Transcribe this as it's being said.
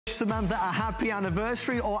Samantha a happy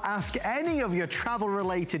anniversary or ask any of your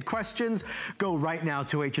travel-related questions, go right now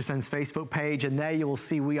to HSN's Facebook page, and there you will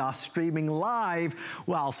see we are streaming live.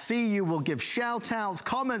 Well, see you. We'll give shout-outs,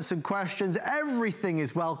 comments, and questions. Everything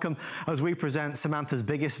is welcome as we present Samantha's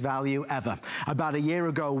biggest value ever. About a year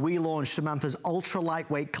ago, we launched Samantha's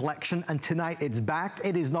ultra-lightweight collection, and tonight it's back.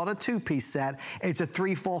 It is not a two-piece set. It's a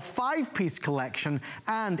 3, 4, 5-piece collection,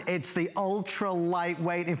 and it's the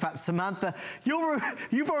ultra-lightweight. In fact, Samantha,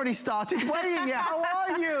 you've already started weighing it. How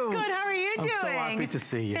are you? Good, how are you doing? I'm so happy to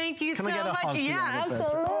see you. Thank you so much. Yeah,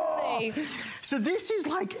 absolutely. So this is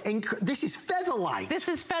like, this is feather light. This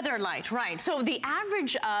is feather light, right. So the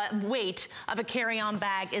average weight of a carry-on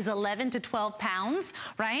bag is 11 to 12 pounds,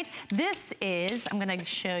 right? This is, I'm gonna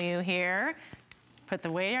show you here. Put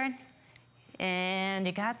the weight in, and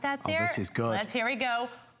you got that there? Oh, this is good. Here we go.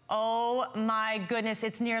 Oh my goodness,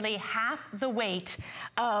 it's nearly half the weight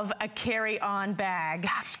of a carry-on bag.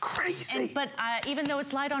 That's crazy. But even though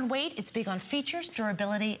it's light on weight, it's big on features,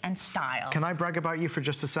 durability, and style. Can I brag about you for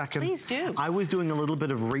just a second? Please do. I was doing a little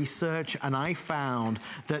bit of research, and I found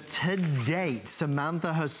that to date,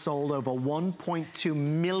 Samantha has sold over 1.2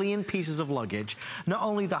 million pieces of luggage. Not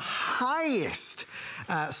only the highest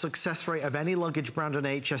success rate of any luggage brand on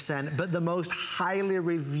HSN, but the most highly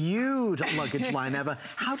reviewed luggage line ever.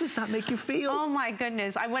 How does that make you feel? Oh my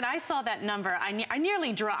goodness, when I saw that number, I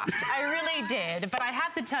nearly dropped. I really did, but I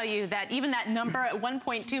have to tell you that even that number at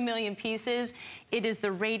 1.2 million pieces, it is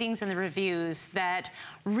the ratings and the reviews that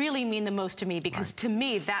really mean the most to me, because to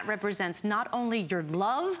me, that represents not only your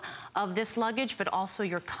love of this luggage, but also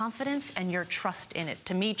your confidence and your trust in it.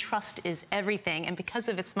 To me, trust is everything, and because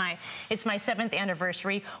of it's my 7th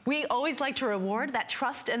anniversary, we always like to reward that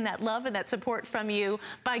trust and that love and that support from you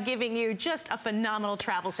by giving you just a phenomenal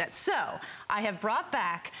travel set. So, I have brought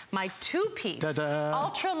back my 2-piece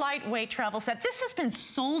ultra lightweight travel set. This has been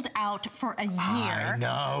sold out for a year. I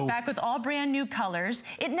know. Back with all brand new colors.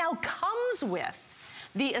 It now comes with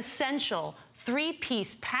the essential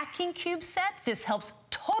 3-piece packing cube set. This helps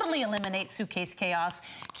totally eliminate suitcase chaos,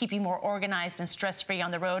 keep you more organized and stress-free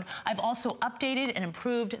on the road. I've also updated and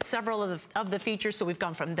improved several of the features, so we've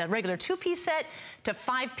gone from the regular 2-piece set to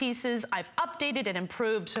 5 pieces. I've updated and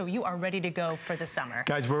improved, so you are ready to go for the summer.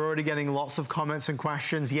 Guys, we're already getting lots of comments and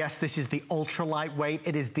questions. Yes, this is the ultra lightweight.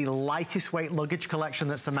 It is the lightest weight luggage collection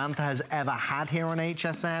that Samantha has ever had here on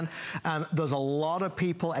HSN. There's a lot of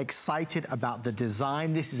people excited about the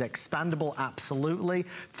design. This is expandable, absolutely.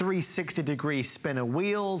 360-degree spinner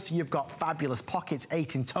wheels. You've got fabulous pockets,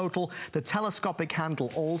 8 in total. The telescopic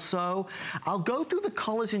handle also. I'll go through the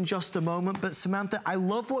collars in just a moment, but Samantha, I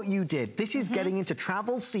love what you did. This is getting into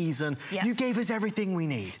travel season. Yes. You gave us everything we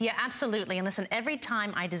need. Yeah, absolutely. And listen, every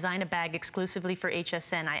time I design a bag exclusively for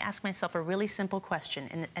HSN, I ask myself a really simple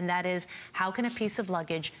question, and that is, how can a piece of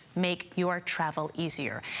luggage make your travel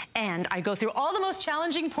easier? And I go through all the most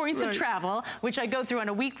challenging points of travel, which I go through on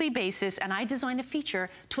a weekly basis, and I design a feature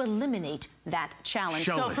to eliminate that challenge.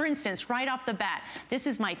 So for instance, right off the bat, this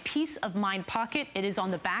is my peace of mind pocket. It is on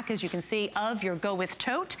the back, as you can see, of your Go With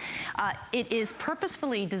tote. It is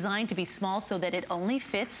purposefully designed to be small so that it only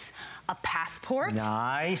fits a passport,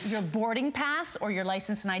 your boarding pass, or your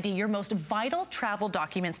license and ID, your most vital travel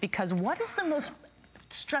documents, because what is the most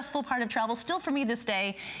stressful part of travel still for me this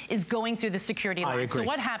day is going through the security line. So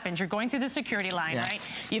what happens? You're going through the security line, right?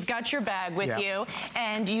 You've got your bag with you,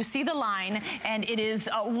 and you see the line, and it is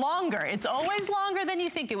longer. It's always longer than you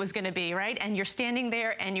think it was going to be, right? And you're standing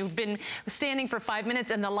there, and you've been standing for 5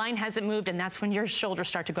 minutes, and the line hasn't moved, and that's when your shoulders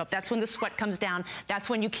start to go up. That's when the sweat comes down. That's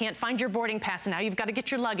when you can't find your boarding pass, and now you've got to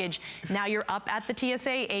get your luggage. Now you're up at the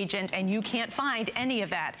TSA agent, and you can't find any of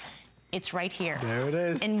that. It's right here. There it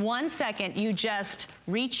is. In 1 second, you just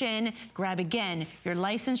reach in, grab again your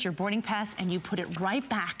license, your boarding pass, and you put it right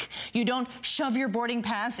back. You don't shove your boarding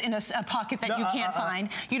pass in a pocket that you can't find.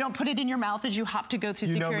 You don't put it in your mouth as you hop to go through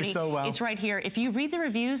security. You know me so well. It's right here. If you read the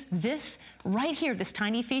reviews, this right here, this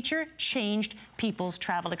tiny feature changed people's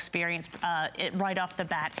travel experience right off the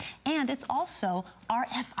bat. And it's also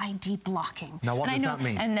RFID blocking. Now what does that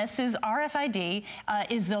mean? And this is RFID,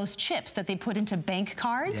 is those chips that they put into bank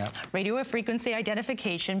cards, radio frequency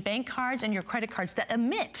identification, bank cards, and your credit cards that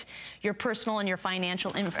emit your personal and your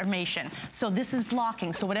financial information. So this is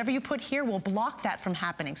blocking. So whatever you put here will block that from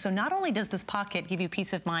happening. So not only does this pocket give you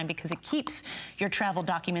peace of mind because it keeps your travel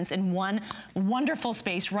documents in one wonderful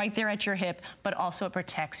space right there at your hip, but also it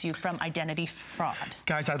protects you from identity fraud.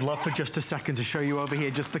 Guys, I'd love for just a second to show you over here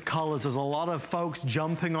just the colors. There's a lot of folks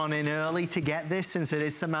jumping on in early to get this since it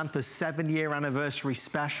is Samantha's 7-year anniversary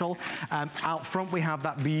special. Out front we have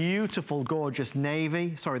that beautiful, gorgeous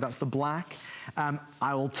navy. Sorry, that's the black.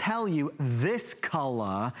 I will tell you, this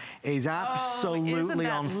color is absolutely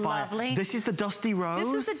on fire. Lovely? This is the Dusty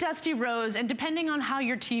Rose? This is the Dusty Rose, and depending on how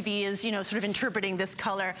your TV is, you know, sort of interpreting this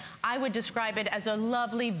color, I would describe it as a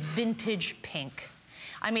lovely vintage pink.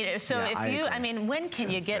 I mean, so yeah, if you, I mean, when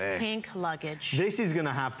can you get pink luggage? This is going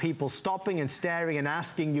to have people stopping and staring and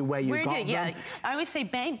asking you where you got them. Yeah, I always say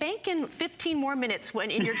bank in 15 more minutes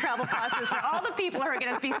when in your travel process for all the people who are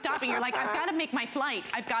going to be stopping. You're like, I've got to make my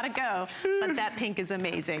flight. I've got to go. But that pink is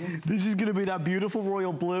amazing. This is going to be that beautiful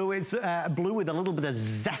royal blue. It's blue with a little bit of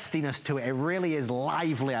zestiness to it. It really is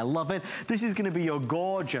lively. I love it. This is going to be your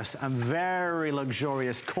gorgeous and very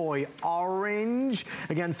luxurious koi orange.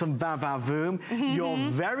 Again, some va-va-voom. Your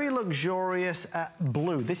very luxurious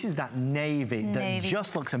blue. This is that navy that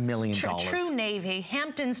just looks $1 million. True navy,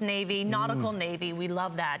 Hampton's navy, nautical navy. We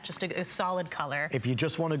love that. Just a solid color. If you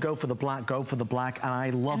just want to go for the black, go for the black. And I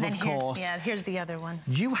love, of course. Yeah, here's the other one.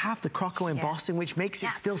 You have the croco embossing, which makes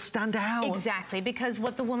it still stand out. Exactly, because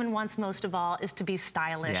what the woman wants most of all is to be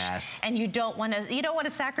stylish. And you don't want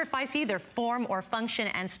to sacrifice either form or function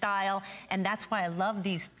and style. And that's why I love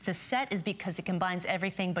these. The set is because it combines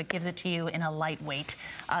everything but gives it to you in a lightweight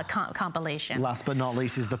compilation. Last but not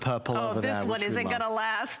least is the purple over there. This one isn't gonna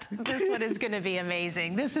last. This one is gonna be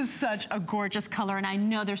amazing. This is such a gorgeous color, and I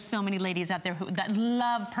know there's so many ladies out there that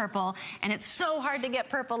love purple, and it's so hard to get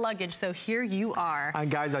purple luggage, so here you are. And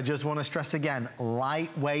guys, I just want to stress again,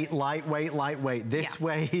 lightweight, lightweight, lightweight. This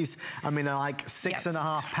weighs, I mean, like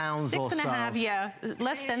 6.5 pounds or so. 6.5, yeah,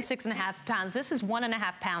 less than 6.5 pounds. This is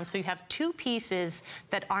 1.5 pounds, so you have 2 pieces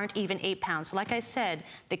that aren't even 8 pounds. So like I said,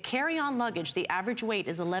 the carry-on luggage, the average weight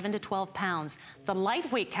is 11 to 12 pounds. The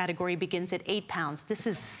lightweight category begins at 8 pounds. This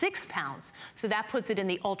is 6 pounds, so that puts it in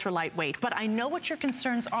the ultra lightweight. But I know what your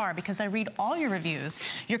concerns are because I read all your reviews.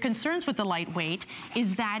 Your concerns with the lightweight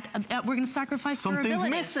is that we're going to sacrifice durability.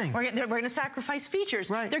 Something's missing. We're going to sacrifice features.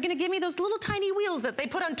 Right. They're going to give me those little tiny wheels that they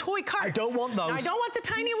put on toy carts. I don't want those. No, I don't want the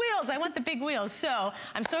tiny wheels. I want the big wheels. So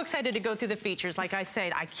I'm so excited to go through the features. Like I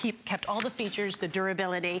said, I kept all the features, the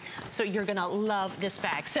durability. So you're going to love this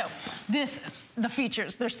bag. So the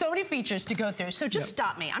features. There's so many features to go through. So just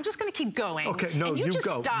stop me. I'm just going to keep going. Okay, no, you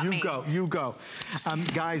go. You go.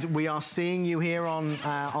 Guys, we are seeing you here on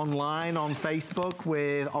online on Facebook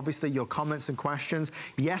with obviously your comments and questions.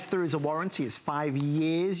 Yes, there is a warranty. It's 5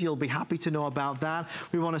 years. You'll be happy to know about that.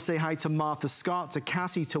 We want to say hi to Martha Scott, to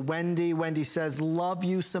Cassie, to Wendy. Wendy says, love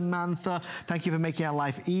you, Samantha. Thank you for making our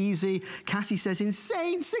life easy. Cassie says,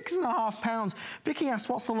 insane, 6.5 pounds. Vicky asks,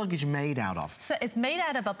 what's the luggage made out of? So it's made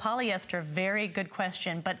out of a polyester. Very good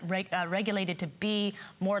question, but regulated to be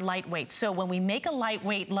more lightweight. So when we make a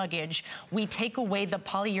lightweight luggage, we take away the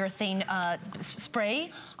polyurethane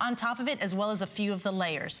spray on top of it, as well as a few of the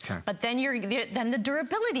layers. Okay. But then the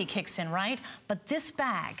durability kicks in, right? But this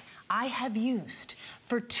bag I have used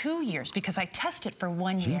for 2 years because I test it for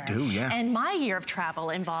 1 year. You do, yeah. And my year of travel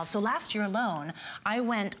involves, so last year alone, I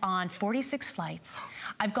went on 46 flights.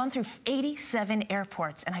 I've gone through 87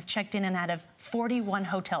 airports, and I've checked in and out of 41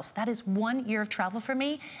 hotels. That is 1 year of travel for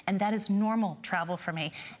me, and that is normal travel for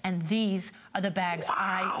me. And these are the bags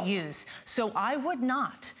I use. So I would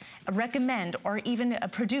not recommend or even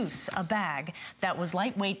produce a bag that was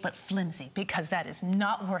lightweight but flimsy, because that is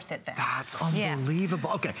not worth it then. That's unbelievable.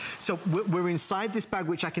 Yeah. Okay, so we're inside this bag,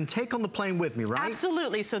 which I can take on the plane with me, right?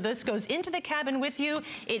 Absolutely. So this goes into the cabin with you.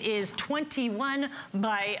 It is 21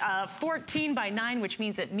 by 14 by 9, which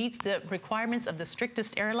means it meets the requirements of the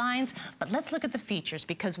strictest airlines. But let's look at the features,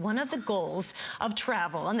 because one of the goals of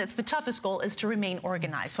travel, and it's the toughest goal, is to remain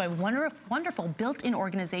organized. So I have wonderful built-in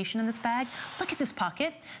organization in this bag. Look at this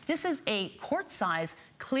pocket. This is a quart-size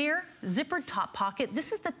clear zippered top pocket.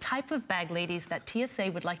 This is the type of bag, ladies, that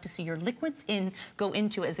TSA would like to see your liquids go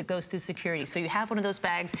into as it goes through security. So you have one of those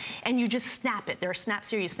bags and you just snap it. There are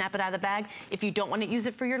snaps here, you snap it out of the bag. If you don't want to use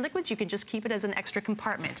it for your liquids, you can just keep it as an extra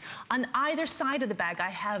compartment. On either side of the bag, I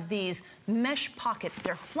have these mesh pockets.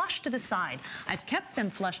 They're flush to the side. I've kept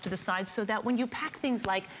them flush to the side so that when you pack things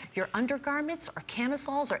like your undergarments or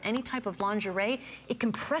camisoles or any type of lingerie, it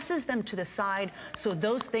compresses them to the side so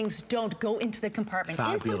those things don't go into the compartment.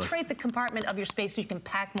 Infiltrate the compartment of your space so you can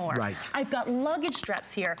pack more. Right. I've got luggage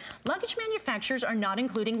straps here. Luggage manufacturers are not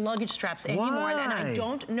including luggage straps anymore. Why? And I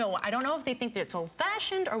don't know. I don't know if they think that it's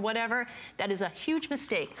old-fashioned or whatever. That is a huge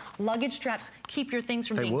mistake. Luggage straps keep your things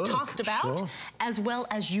from being tossed about, as well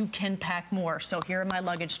as you can pack more. So here are my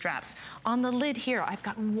luggage straps. On the lid here, I've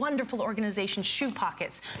got wonderful organization shoe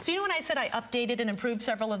pockets. So you know when I said I updated and improved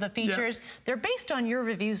several of the features? Yeah. They're based on your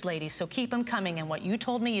reviews, ladies, so keep them coming. And what you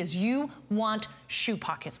told me is you want shoe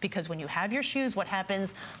pockets, because when you have your shoes, what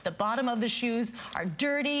happens? The bottom of the shoes are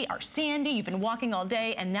dirty, are sandy, you've been walking all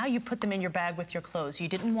day, and now you put them in your bag with your clothes. You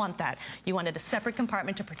didn't want that. You wanted a separate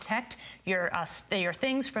compartment to protect your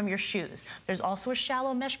things from your shoes. There's also a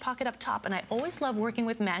shallow mesh pocket up top, and I always love working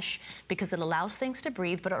with mesh because it allows things to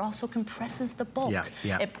breathe, but it also compresses the bulk.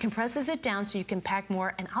 It compresses it down so you can pack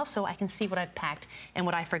more, and also I can see what I've packed and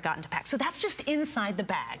what I've forgotten to pack. So that's just inside the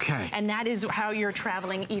bag. And that is how you're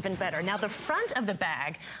traveling even better. Now the front of the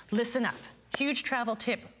bag, listen up. Huge travel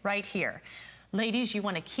tip right here. Ladies, you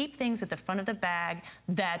want to keep things at the front of the bag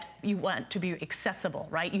that you want to be accessible,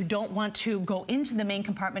 right? You don't want to go into the main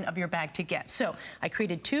compartment of your bag to get. So I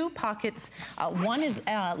created 2 pockets. One is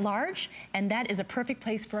large, and that is a perfect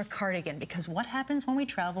place for a cardigan, because what happens when we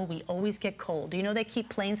travel, we always get cold. Do you know they keep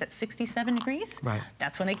planes at 67 degrees? Right.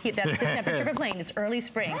 That's when they keep, that's the temperature of a plane. It's early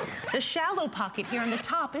spring. The shallow pocket here on the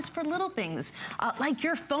top is for little things, like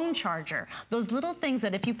your phone charger. Those little things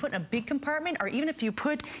that if you put in a big compartment, or even if you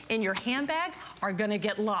put in your handbag, are gonna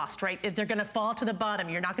get lost, right? If they're gonna fall to the bottom,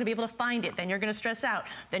 you're not gonna be able to find it, then you're gonna stress out,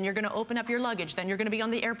 then you're gonna open up your luggage, then you're gonna be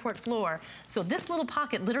on the airport floor. So this little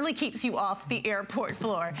pocket literally keeps you off the airport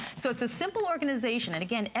floor. So it's a simple organization, and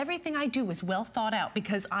again, everything I do is well thought out,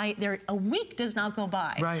 because a week does not go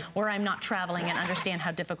by where I'm not traveling and understand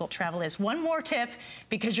how difficult travel is. One more tip,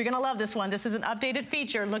 because you're gonna love this one. This is an updated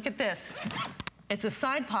feature. Look at this. It's a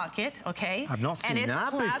side pocket, okay? I've not seen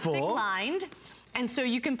that before. And it's plastic lined. And so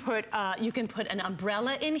you can put an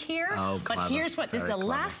umbrella in here. But here's what, this is a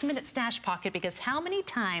last minute stash pocket, because how many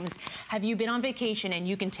times have you been on vacation and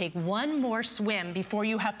you can take one more swim before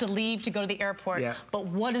you have to leave to go to the airport? But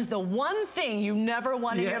what is the one thing you never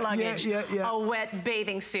want in your luggage? A wet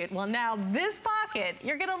bathing suit. Well, now this pocket,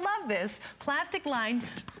 you're gonna love this. Plastic lined,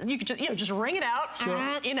 you could just, just wring it out,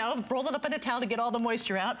 roll it up in a towel to get all the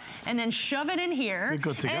moisture out, and then shove it in here. You're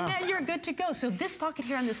good to go. And then you're good to go. So this pocket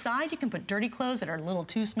here on the side, you can put dirty clothes that are a little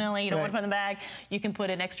too smelly, you don't want to put in the bag. You can put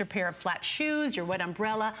an extra pair of flat shoes, your wet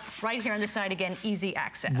umbrella. Right here on the side, again, easy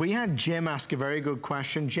access. We had Jim ask a very good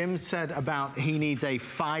question. Jim said about he needs a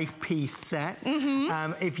 5-piece set.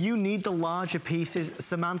 If you need the larger pieces,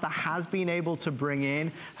 Samantha has been able to bring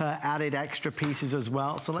in her added extra pieces as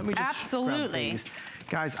well. So let me just grab these.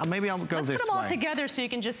 Guys, maybe I'll go this way. Let's put them all together so you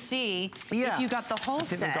can just see if you got the whole set. I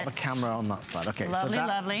think we've got the camera on that side. Okay, lovely, so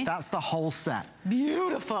lovely. That's the whole set.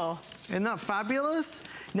 Beautiful. Isn't that fabulous?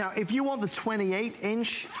 Now, if you want the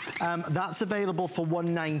 28-inch, that's available for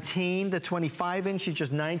 $119. The 25-inch is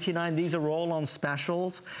just $99. These are all on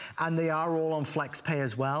specials, and they are all on FlexPay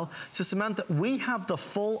as well. So, Samantha, we have the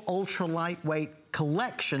full ultra lightweight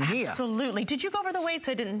collection here. Absolutely. Did you go over the weights?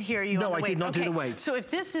 I didn't hear you on the weights. No, I did not do the weights. So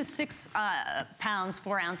if this is 6 pounds,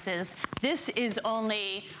 4 ounces, this is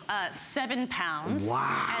only 7 pounds.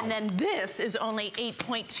 Wow. And then this is only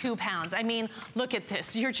 8.2 pounds. I mean, look at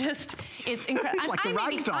this. You're just, it's incredible. It's like a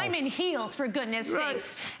rag doll. I'm in heels, for goodness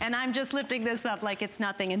sakes. And I'm just lifting this up like it's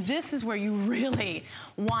nothing. And this is where you really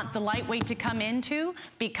want the lightweight to come into,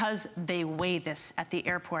 because they weigh this at the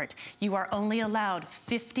airport. You are only allowed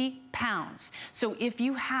 50 pounds. So if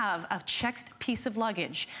you have a checked piece of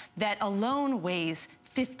luggage that alone weighs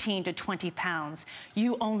 15 to 20 pounds,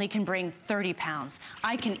 you only can bring 30 pounds.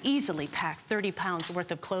 I can easily pack 30 pounds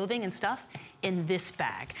worth of clothing and stuff in this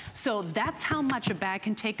bag. So that's how much a bag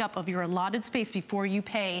can take up of your allotted space before you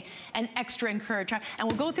pay an extra incurred. And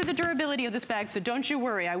we'll go through the durability of this bag, so don't you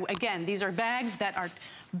worry. Again, these are bags that are,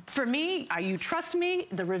 for me, you trust me,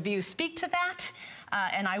 the reviews speak to that.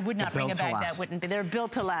 And I would not bring a bag that wouldn't be. They're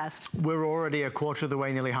built to last. We're already a quarter of the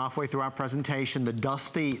way, nearly halfway through our presentation. The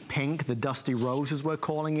dusty pink, the dusty rose as we're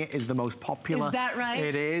calling it, is the most popular. Is that right?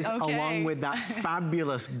 It is, along with that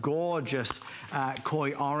fabulous, gorgeous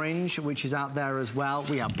koi orange, which is out there as well.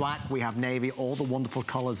 We have black, we have navy, all the wonderful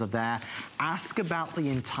colors are there. Ask about the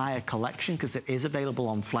entire collection, because it is available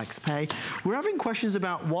on FlexPay. We're having questions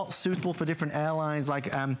about what's suitable for different airlines.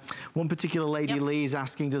 Like one particular lady, Lee, is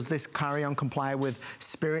asking, does this carry-on comply with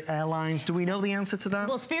Spirit Airlines? Do we know the answer to that?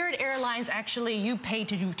 Well, Spirit Airlines, actually, you pay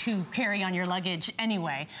to carry on your luggage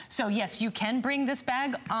anyway. So yes, you can bring this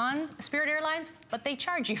bag on Spirit Airlines, but they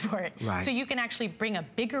charge you for it. Right. So you can actually bring a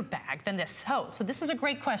bigger bag than this. So this is a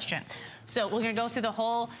great question. So we're gonna go through the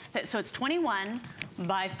whole, so it's 21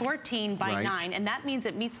 by 14 by 9, and that means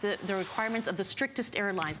it meets the requirements of the strictest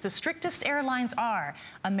airlines. The strictest airlines are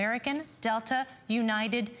American, Delta,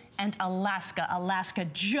 United, and Alaska. Alaska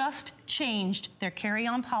just changed their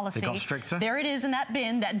carry-on policy. They got stricter? There it is in that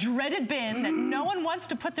bin, that dreaded bin that no one wants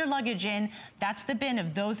to put their luggage in. That's the bin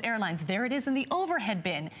of those airlines. There it is in the overhead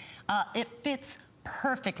bin. It fits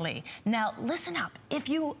perfectly. Now, listen up. If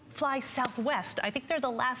you fly Southwest, I think they're the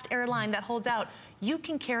last airline that holds out, you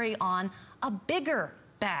can carry on a bigger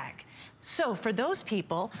bag. So for those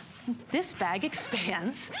people, this bag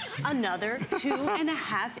expands another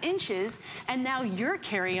 2.5 inches, and now your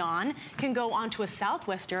carry-on can go onto a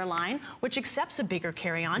Southwest airline, which accepts a bigger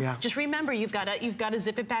carry-on. Yeah. Just remember, you've got to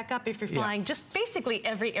zip it back up if you're flying just basically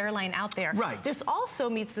every airline out there. Right. This also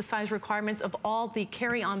meets the size requirements of all the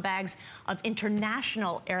carry-on bags of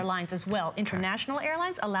international airlines as well. International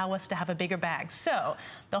airlines allow us to have a bigger bag. So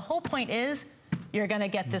the whole point is, you're going to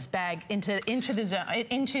get this bag into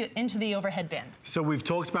the overhead bin. So we've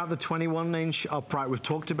talked about the 21-inch upright. We've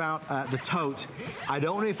talked about the tote. I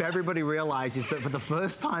don't know if everybody realizes, but for the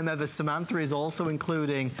first time ever, Samantha is also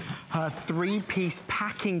including her 3-piece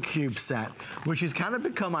packing cube set, which has kind of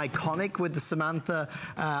become iconic with the Samantha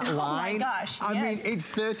line. Oh my gosh, I mean, yes.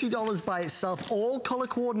 it's $30 by itself, all color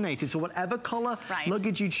coordinated. So whatever color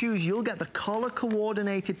luggage you choose, you'll get the color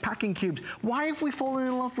coordinated packing cubes. Why have we fallen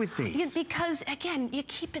in love with these? Because again, you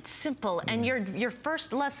keep it simple, and your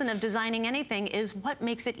first lesson of designing anything is what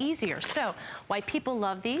makes it easier. So why people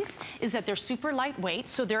love these is that they're super lightweight,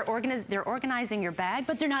 so they're organizing your bag,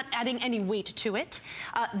 but they're not adding any weight to it.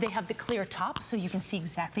 They have the clear top, so you can see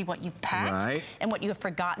exactly what you've packed and what you have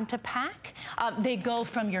forgotten to pack. They go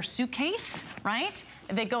from your suitcase, right?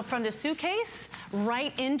 They go from the suitcase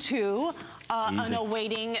right into an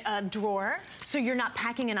awaiting drawer, so you're not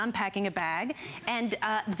packing and unpacking a bag. And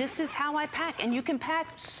this is how I pack, and you can pack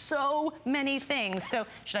so many things. So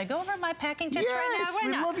should I go over my packing tips right now? Yes,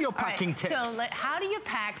 we love your packing tips. So how do you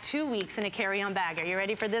pack 2 weeks in a carry-on bag? Are you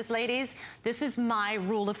ready for this, ladies? This is my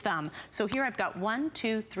rule of thumb. So here I've got 1,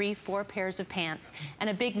 2, 3, 4 pairs of pants and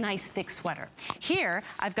a big, nice, thick sweater. Here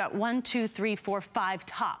I've got 1, 2, 3, 4, 5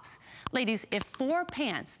 tops. Ladies, if 4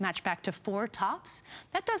 pants match back to 4 tops,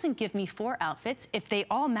 that doesn't give me 4 outfits. If they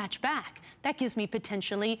all match back, that gives me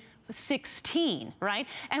potentially 16, right?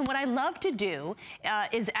 And what I love to do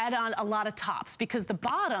is add on a lot of tops, because the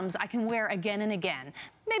bottoms I can wear again and again.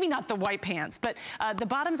 Maybe not the white pants, but the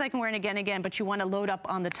bottoms I can wear again and again, but you want to load up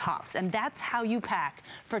on the tops. And that's how you pack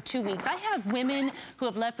for 2 weeks. I have women who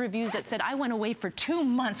have left reviews that said, I went away for 2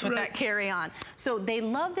 months with that carry-on. So they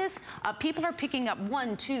love this. People are picking up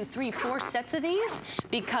 1, 2, 3, 4 sets of these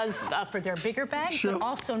because for their bigger bags, but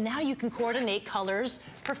also now you can coordinate colors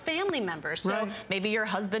for family members. So maybe your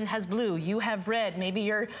husband has blue, you have red, maybe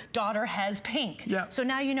your daughter has pink. So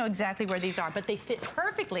now you know exactly where these are, but they fit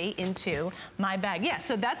perfectly into my bag.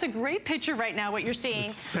 So that's a great picture right now. What you're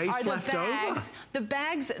seeing are the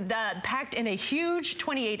bags packed in a huge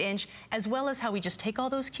 28-inch, as well as how we just take all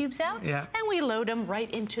those cubes out and we load them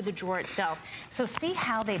right into the drawer itself. So see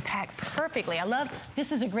how they pack perfectly. I love,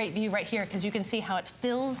 this is a great view right here, because you can see how it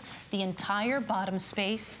fills the entire bottom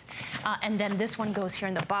space. And then this one goes here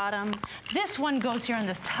in the bottom. This one goes here on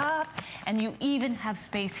this top, and you even have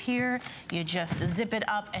space here. You just zip it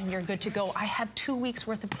up and you're good to go. I have 2 weeks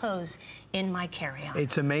worth of clothes in my carry-on.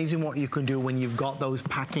 It's amazing what you can do when you've got those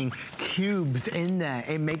packing cubes in there.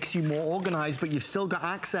 It makes you more organized, but you've still got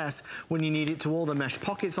access when you need it to all the mesh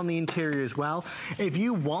pockets on the interior as well. If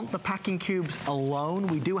you want the packing cubes alone,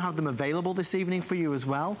 we do have them available this evening for you as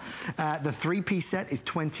well. The 3-piece set is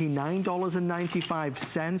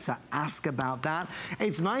 $29.95, so ask about that.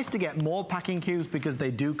 It's nice to get more packing cubes because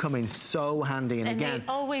they do come in so handy. And again, they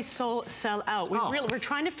always sell out. We're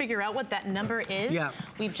trying to figure out what that number is.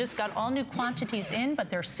 We've just got all new quantities in,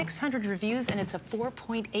 but there are 600 reviews and it's a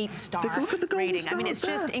 4.8 star rating. I mean, it's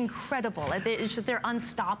just incredible. It's just, they're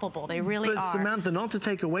unstoppable. They really are. But Samantha, not to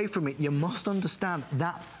take away from it, you must understand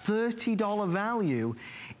that $30 value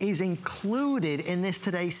is included in this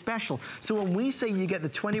today's special. So when we say you get the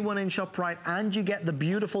 21-inch upright and you get the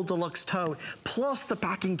beautiful deluxe tote plus the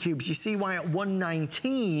packing cubes, you see why at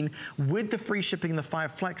 $119 with the free shipping and the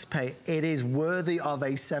 5 flex pay, it is worthy of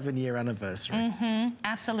a 7-year anniversary.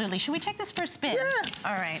 Absolutely. Should we take this for a spin?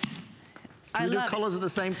 All right. Can we do colors at the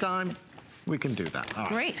same time? We can do that. All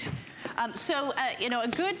right. Great. So, you know, a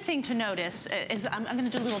good thing to notice is I'm going to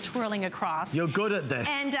do a little twirling across. You're good at this.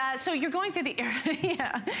 And so you're going through the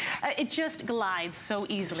area. It just glides so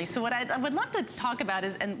easily. So what I would love to talk about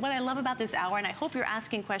is, and what I love about this hour, and I hope you're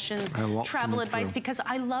asking questions, travel advice, because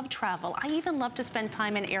I love travel. I even love to spend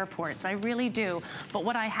time in airports. I really do. But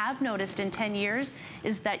what I have noticed in 10 years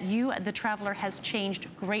is that you, the traveler, has changed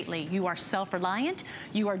greatly. You are self-reliant.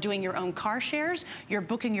 You are doing your own car shares. You're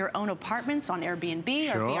booking your own apartments on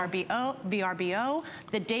Airbnb or VRBO.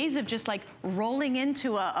 The days of just like rolling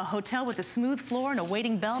into a hotel with a smooth floor and a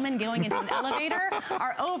waiting bellman going into an elevator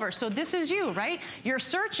are over. So this is you, right? You're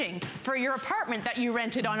searching for your apartment that you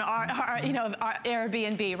rented on our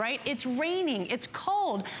Airbnb, right? It's raining, it's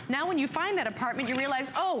cold. Now when you find that apartment, you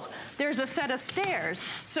realize, oh, there's a set of stairs.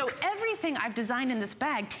 So everything I've designed in this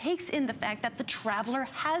bag takes in the fact that the traveler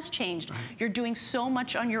has changed. You're doing so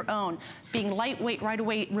much on your own. Being lightweight right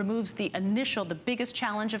away removes the biggest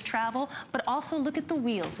challenge of travel, but also look at the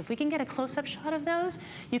wheels. If we can get a close-up shot of those,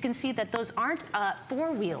 you can see that those aren't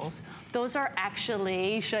 4 wheels. Those are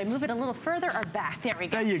actually, should I move it a little further or back? There we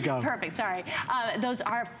go. There you go. Perfect, sorry. Those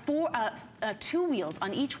are 2 wheels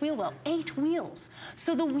on each wheel well, 8 wheels.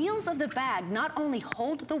 So the wheels of the bag not only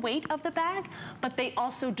hold the weight of the bag, but they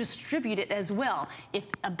also distribute it as well. If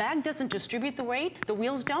a bag doesn't distribute the weight, the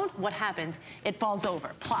wheels don't, what happens? It falls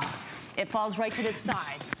over, plop. It falls right to the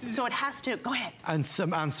side. So it has to, go ahead. And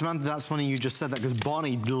Samantha, that's funny you just said that, because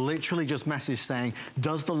Bonnie literally just messaged saying,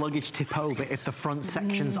 does the luggage tip over if the front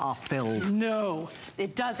sections are filled? No,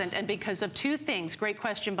 it doesn't. And because of 2 things. Great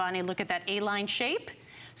question, Bonnie. Look at that A-line shape.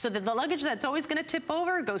 So that the luggage that's always going to tip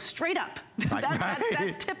over goes straight up. Right,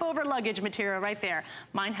 that's tip over luggage material right there.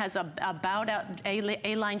 Mine has a bowed out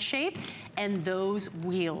A-line shape, and those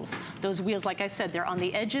wheels, like I said, they're on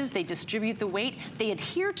the edges, they distribute the weight, they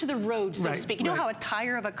adhere to the road, so to speak. You know how a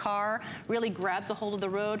tire of a car really grabs a hold of the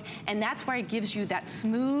road, and that's why it gives you that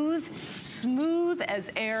smooth as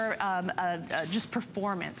air just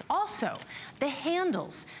performance. Also, the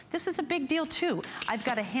handles. This is a big deal too. I've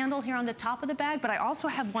got a handle here on the top of the bag, but I also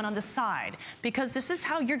have one on the side, because this is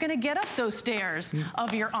how you're gonna get up those stairs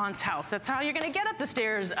of your aunt's house. That's how you're gonna get up the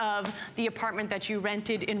stairs of the apartment that you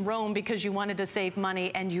rented in Rome because you wanted to save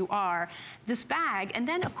money, and you are. This bag, and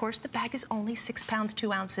then of course the bag is only 6 pounds,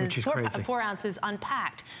 2 ounces, which is 4 ounces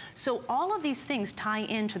unpacked. So all of these things tie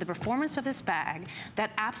into the performance of this bag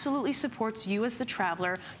that absolutely supports you as the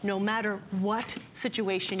traveler, no matter what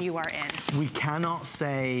situation you are in. We cannot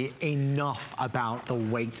say enough about the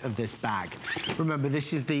weight of this bag. Remember,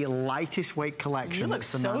 this is the lightest weight collection that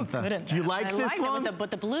Samantha. You look so good in that. Do you like this one?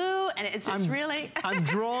 With the blue, and it's really... I'm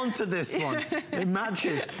drawn to this one. It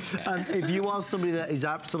matches. If you are somebody that is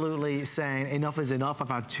absolutely saying enough is enough, I've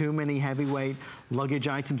had too many heavyweight luggage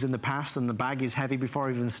items in the past, and the bag is heavy before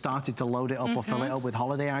I even started to load it up or fill it up with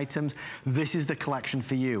holiday items, this is the collection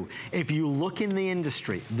for you. If you look in the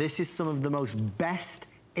industry, this is some of the most best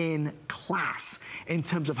in class in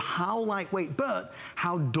terms of how lightweight, but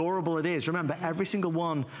how durable it is. Remember, every single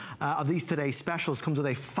one of these today's specials comes with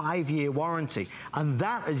a 5-year warranty. And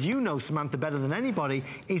that, as you know, Samantha, better than anybody,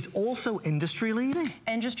 is also industry leading.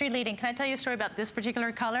 Industry leading. Can I tell you a story about this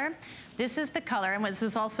particular color? This is the color, and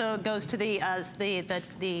this also goes to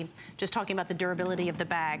just talking about the durability of the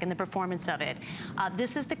bag and the performance of it.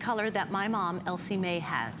 This is the color that my mom, Elsie Mae,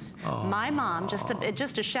 has. Oh. My mom, just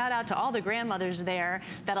a shout out to all the grandmothers there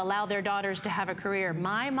that allow their daughters to have a career.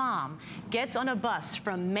 My mom gets on a bus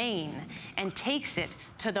from Maine and takes it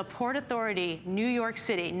to the Port Authority, New York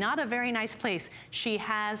City. Not a very nice place. She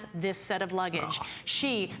has this set of luggage. Oh.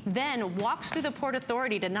 She then walks through the Port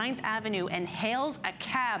Authority to 9th Avenue and hails a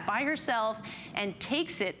cab by herself and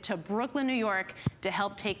takes it to Brooklyn, New York to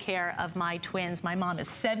help take care of my twins. My mom is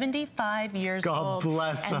 75 years old. God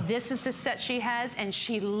bless her. And this is the set she has, and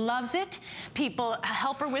she loves it. People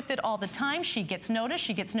help her with it all the time. She gets noticed.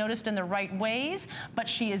 She gets noticed in the right ways, but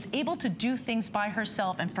she is able to do things by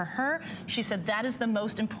herself. And for her, she said that is the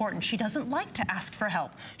most important. She doesn't like to ask for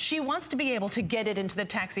help. She wants to be able to get it into the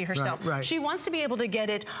taxi herself. Right. She wants to be able to get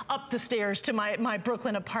it up the stairs to my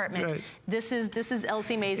Brooklyn apartment. Right. This is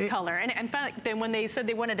Elsie Mae's color. And in fact, then when they said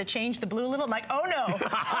they wanted to change the blue a little, I'm like, oh no,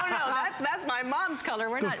 oh no, that's my mom's color.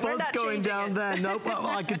 We're not going down there. Nope. Well,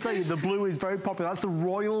 I can tell you the blue is very popular. That's the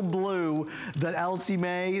royal blue that Elsie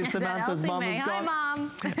Mae, Samantha's mom, has got.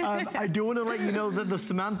 Hi, Mom. I do want to let you know that the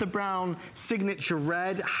Samantha Brown signature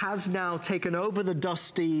red has now taken over the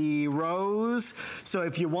dusty rose. So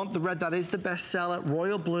if you want the red, that is the best seller.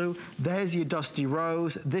 Royal blue, there's your dusty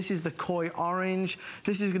rose. This is the koi orange.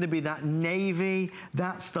 This is going to be that navy.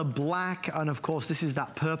 That's the black. And of course, this is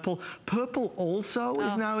that purple. Purple also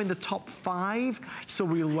is now in the top 5. So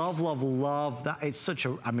we love, love, love that. It's such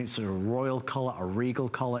a, I mean, it's a royal color, a regal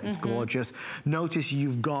color. It's gorgeous. Notice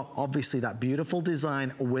you've got obviously that beautiful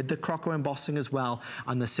design with the croco embossing as well,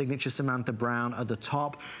 and the signature Samantha Brown at the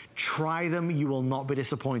top. Try them, you will not be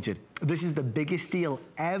disappointed. This is the biggest deal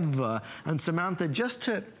ever. And Samantha, just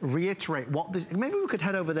to reiterate what this, maybe we could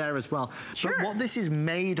head over there as well. Sure. But what this is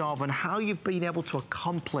made of and how you've been able to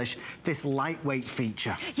accomplish this lightweight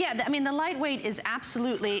feature. Yeah, I mean, the lightweight is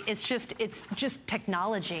absolutely, it's just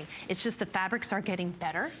technology. It's just the fabrics are getting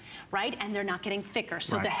better, right? And they're not getting thicker.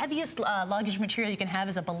 So the heaviest luggage material you can have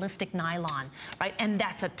is a ballistic nylon, right? And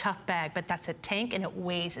that's a tough bag, but that's a tank and it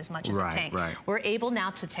weighs as much as a tank. We're able now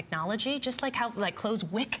to technology, just like how clothes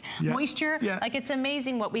wick moisture. Like, it's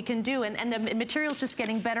amazing what we can do. And the material's just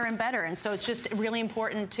getting better and better. And so it's just really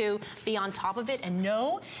important to be on top of it and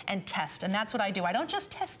know and test. And that's what I do. I don't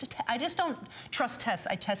just test, I just don't trust tests.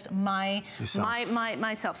 I test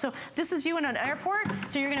myself. So this is you in an airport.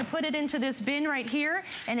 So you're gonna put it into this bin right here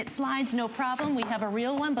and it slides no problem. We have a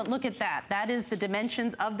real one, but look at that. That is the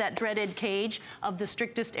dimensions of that dreaded cage of the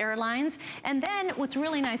strictest airlines. And then what's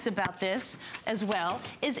really nice about this as well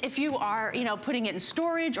is if you are, you know, putting it in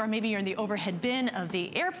storage, or maybe you're in the overhead bin of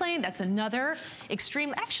the airplane, that's another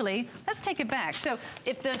extreme. Actually, let's take it back. So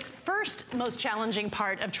if the first most challenging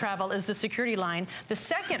part of travel is the security line, the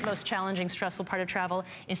second most challenging, stressful part of travel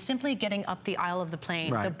is simply getting up the aisle of the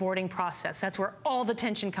plane, the boarding process. That's where all the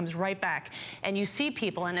tension comes right back. And you see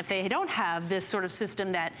people, and if they don't have this sort of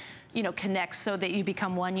system that, you know, connects so that you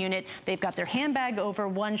become one unit, they've got their handbag over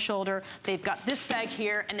one shoulder, they've got this bag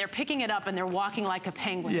here, and they're picking it up and they're walking like a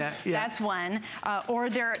penguin. That's one. Or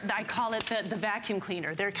I call it the vacuum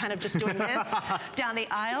cleaner. They're kind of just doing this down the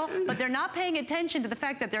aisle, but they're not paying attention to the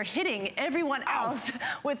fact that they're hitting everyone else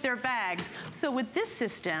with their bags. So with this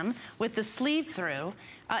system, with the sleeve through,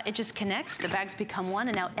 it just connects, the bags become one,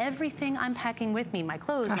 and now everything I'm packing with me, my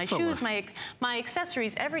clothes, my shoes, my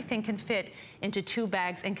accessories, everything can fit into 2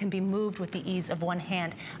 bags and can be moved with the ease of one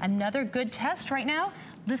hand. Another good test right now,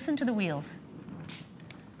 listen to the wheels.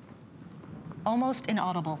 Almost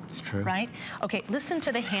inaudible. It's true. Right? Okay, listen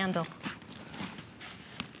to the handle.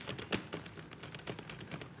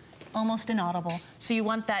 Almost inaudible. So you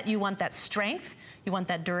want that strength, you want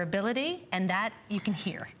that durability, and that you can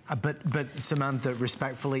hear. But Samantha,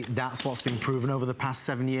 respectfully, that's what's been proven over the past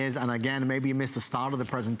 7 years. And again, maybe you missed the start of the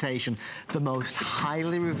presentation. The most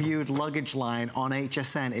highly reviewed luggage line on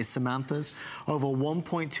HSN is Samantha's. Over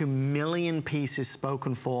 1.2 million pieces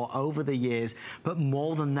spoken for over the years, but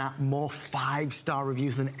more than that, more 5-star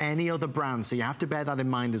reviews than any other brand. So you have to bear that in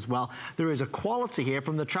mind as well. There is a quality here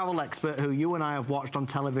from the travel expert who you and I have watched on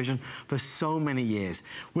television for so many years.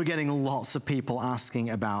 We're getting lots of people asking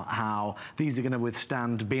about how these are going to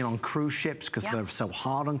withstand being on cruise ships because they're so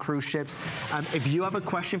hard on cruise ships. If you have a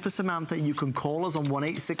question for Samantha, you can call us on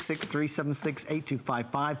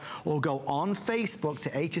 1-866-376-8255 or go on Facebook to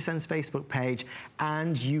HSN's Facebook page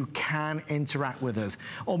and you can interact with us.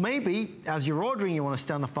 Or maybe, as you're ordering, you want to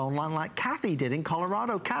stay on the phone line like Kathy did in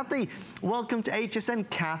Colorado. Kathy, welcome to HSN.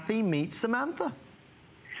 Kathy meets Samantha.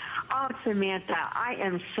 Oh, Samantha, I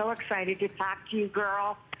am so excited to talk to you,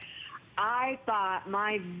 girl. I bought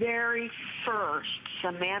my very first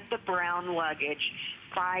Samantha Brown luggage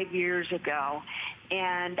 5 years ago,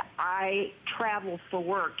 and I travel for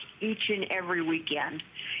work each and every weekend.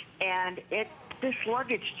 And this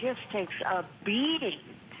luggage just takes a beating,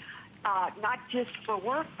 not just for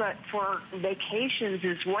work, but for vacations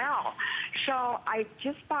as well. So I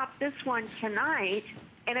just bought this one tonight,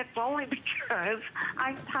 and it's only because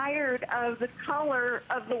I'm tired of the color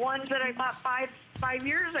of the ones that I bought five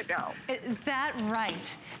years ago. Is that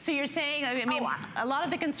right? So you're saying, I mean, a lot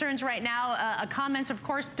of the concerns right now, comments, of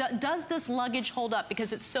course, does this luggage hold up?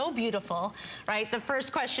 Because it's so beautiful, right? The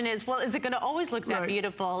first question is, well, is it going to always look that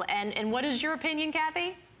beautiful? And what is your opinion,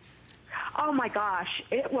 Kathy? Oh my gosh,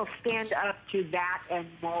 it will stand up to that and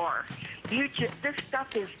more. This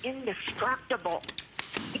stuff is indestructible.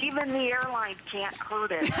 Even the airline can't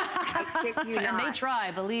hurt it. I kid you not. And they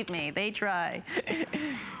try, believe me, they try.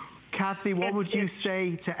 Kathy, what would you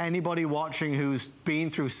say to anybody watching who's been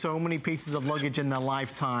through so many pieces of luggage in their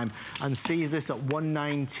lifetime and sees this at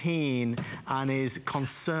 $119 and is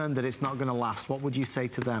concerned that it's not going to last? What would you say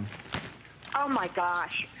to them? Oh my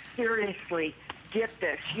gosh, seriously, get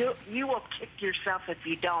this. You will kick yourself if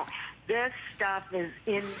you don't. This stuff is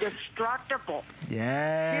indestructible.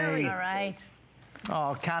 Yay. Seriously. All right.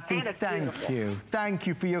 Oh, Kathy, thank you. Thank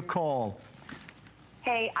you for your call.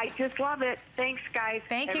 Hey, I just love it. Thanks, guys.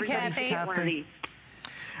 Thank you, Kathy.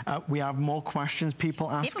 We have more questions.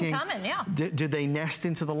 People asking, keep them coming, yeah. Do they nest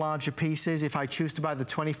into the larger pieces? If I choose to buy the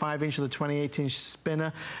 25-inch or the 28-inch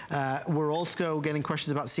spinner, we're also getting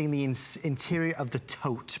questions about seeing the interior of the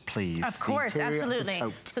tote, please. Of course, absolutely.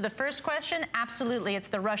 So the first question, absolutely, it's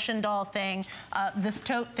the Russian doll thing. This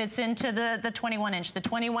tote fits into the 21-inch. The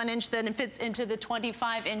 21-inch then fits into the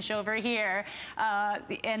 25-inch over here.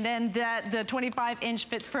 And then the 25-inch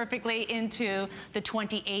fits perfectly into the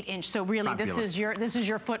 28-inch. So really, this is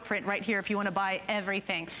your footprint right here if you want to buy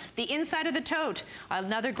everything. The inside of the tote,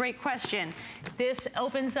 another great question. This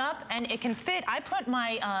opens up and it can fit. I put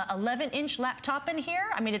my 11-inch laptop in here.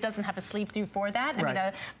 I mean, it doesn't have a sleeve through for that. I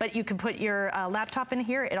mean, but you can put your laptop in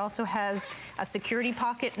here. It also has a security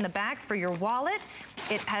pocket in the back for your wallet.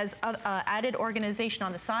 It has added organization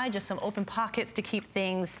on the side, just some open pockets to keep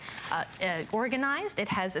things organized. It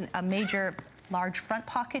has a major large front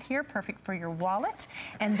pocket here, perfect for your wallet.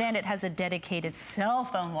 And then it has a dedicated cell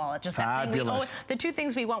phone wallet. Just that thing the two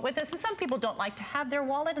things we want with this. And some people don't like to have their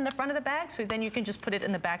wallet in the front of the bag, so then you can just put it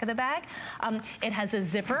in the back of the bag. It has a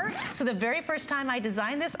zipper. So the very first time I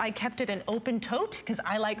designed this, I kept it an open tote because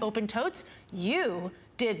I like open totes. You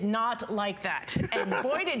did not like that. And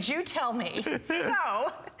boy, did you tell me.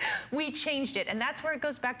 So we changed it. And that's where it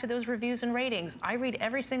goes back to those reviews and ratings. I read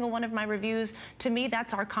every single one of my reviews. To me,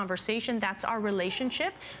 that's our conversation. That's our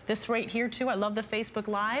relationship. This right here, too. I love the Facebook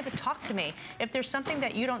Live. Talk to me. If there's something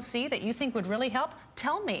that you don't see that you think would really help,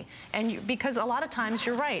 tell me. And because a lot of times,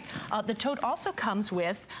 you're right. The tote also comes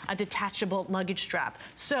with a detachable luggage strap.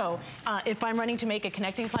 So if I'm running to make a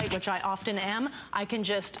connecting flight, which I often am, I can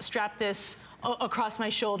just strap this across my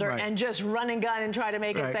shoulder and just run and gun and try to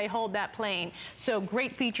make it say, hold that plane. So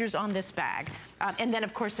great features on this bag. And then,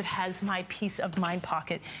 of course, it has my peace of mind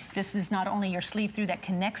pocket. This is not only your sleeve through that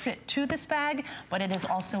connects it to this bag, but it is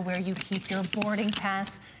also where you keep your boarding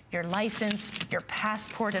pass, your license, your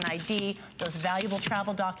passport and ID, those valuable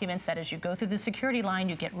travel documents that as you go through the security line,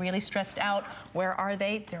 you get really stressed out. Where are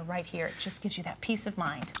they? They're right here. It just gives you that peace of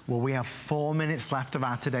mind. Well, we have 4 minutes left of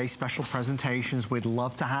our today's special presentations. We'd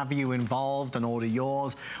love to have you involved and order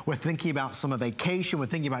yours. We're thinking about summer vacation. We're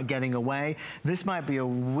thinking about getting away. This might be a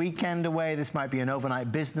weekend away. This might be an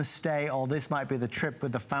overnight business stay, or this might be the trip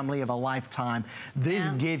with the family of a lifetime. This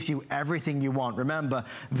gives you everything you want. Remember,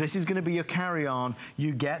 this is going to be your carry-on.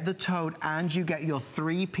 You get the tote and you get your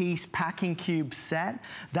 3-piece packing cube set.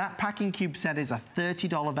 That packing cube set is a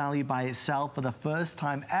 $30 value by itself. For the first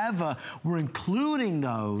time ever, we're including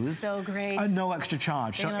those. So great. At no extra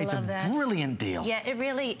charge. So it's a brilliant deal. Yeah, it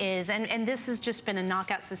really is. And this has just been a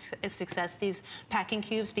knockout success, these packing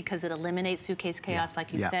cubes, because it eliminates suitcase chaos,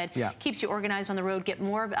 like you said. Keeps you organized on the road, get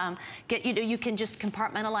more, you can just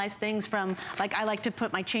compartmentalize things from, like I like to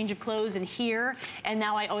put my change of clothes in here, and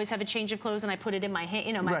now I always have a change of clothes and I put it in my hand,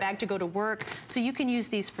 you know, my bag to go to work. So you can use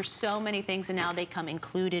these for so many things, and now they come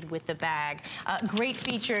included with the bag. Great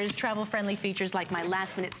features, travel-friendly features like my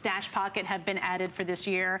last-minute stash pocket have been added for this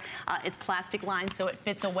year. It's plastic lined, so it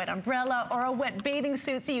fits a wet umbrella or a wet bathing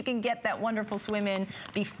suit, so you can get that wonderful swim in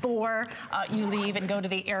before you leave and go to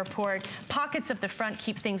the airport. Pockets up the front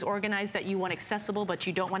keep things organized that you want accessible, but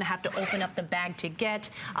you don't want to have to open up the bag to get,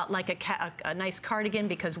 like a nice cardigan,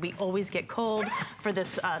 because we always get cold. For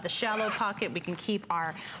this, the shallow pocket, we can keep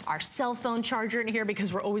our cell phone charger in here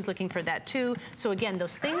because we're always looking for that too. So again,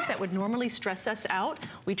 those things that would normally stress us out,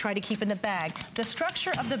 we try to keep in the bag. The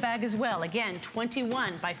structure of the bag as well, again,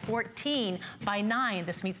 21 by 14 by 9.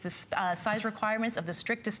 This meets the size requirements of the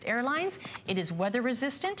strictest airlines. It is weather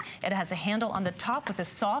resistant. It has a handle on the top with a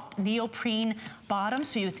soft neoprene bottom,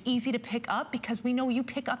 so it's easy to pick up, because we know you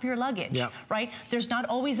pick up your luggage, right? There's not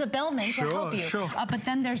always a bellman to help you. But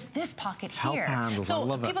then there's this pocket here. Handles, so I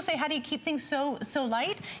love people say, how do you keep things so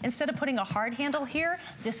light? Instead of putting a hard handle here,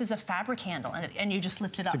 this is a fabric handle, and you just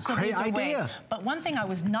lift it up. It's a great idea. But one thing I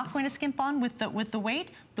was not going to skimp on with the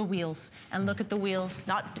weight, the wheels. And look at the wheels.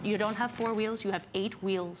 You don't have 4 wheels, you have 8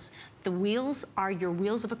 wheels. The wheels are your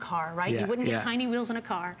wheels of a car, right? You wouldn't get tiny wheels in a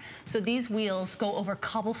car. So these wheels go over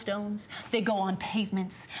cobblestones. They go on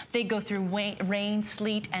pavements. They go through rain,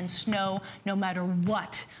 sleet, and snow, no matter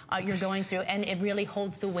what you're going through. And it really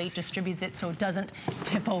holds the weight, distributes it so it doesn't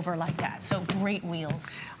tip over like that. So great wheels.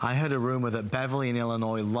 I heard a rumor that Beverly in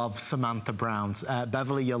Illinois loves Samantha Browns.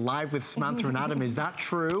 Beverly, you're live with Samantha and Adam. Is that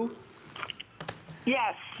true?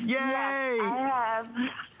 Yes. Yay! Yes,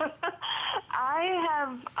 I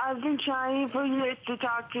have. I've been trying for years to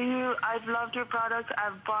talk to you. I've loved your products.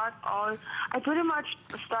 I've bought all. I pretty much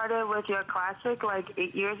started with your classic like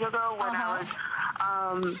 8 years ago when I was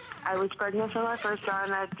I was pregnant for my first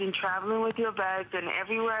son. I've been traveling with your bags, and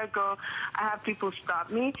everywhere I go, I have people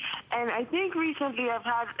stop me. And I think recently I've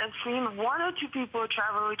seen 1 or 2 people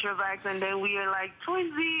travel with your bags, and then we are like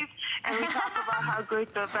twinsies, and we talk about how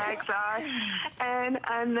great the bags are.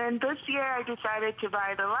 And then this year I decided to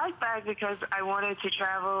buy the light bag because I wanted to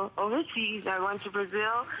travel overseas. I went to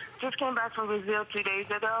Brazil. Just came back from Brazil 2 days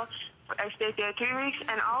ago. I stayed there 3 weeks,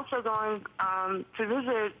 and also going to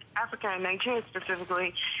visit Africa and Nigeria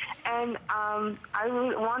specifically. And I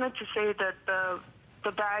wanted to say that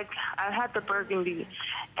the bag, I had the burgundy,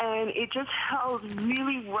 and it just held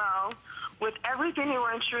really well with everything it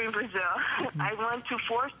went through in Brazil. I went to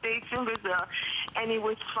 4 states in Brazil, and it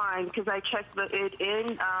was fine because I checked it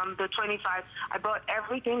in the 25. I bought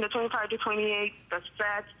everything, the 25 to 28, the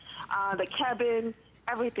set, the cabin,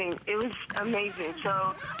 everything. It was amazing.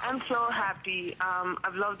 So I'm so happy.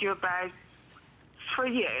 I've loved your bag for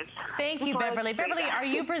years. Thank you, Beverly. Beverly, are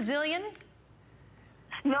you Brazilian?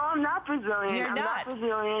 No, I'm not Brazilian. You're I'm not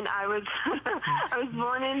Brazilian. I was I was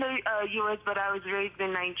born in the U.S., but I was raised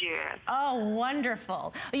in Nigeria. Oh,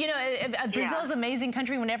 wonderful. You know, Brazil's an amazing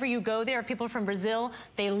country. Whenever you go there, people from Brazil,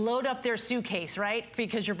 they load up their suitcase, right?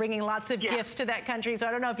 Because you're bringing lots of gifts to that country. So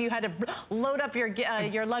I don't know if you had to load up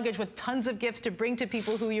your luggage with tons of gifts to bring to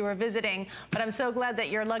people who you were visiting, but I'm so glad that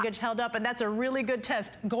your luggage held up, and that's a really good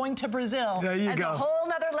test. Going to Brazil is a whole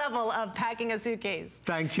nother level of packing a suitcase.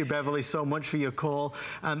 Thank you, Beverly, so much for your call.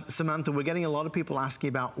 Samantha, we're getting a lot of people asking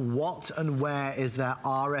about what and where is their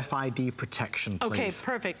RFID protection, please. Okay,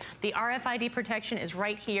 perfect. The RFID protection is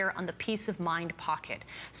right here on the Peace of Mind pocket.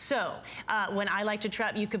 So when I like to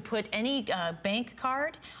travel, you could put any bank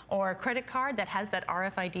card or credit card that has that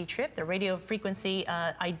RFID chip, the radio frequency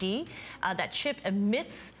ID. That chip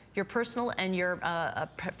emits your personal and your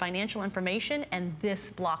financial information, and this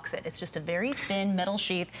blocks it. It's just a very thin metal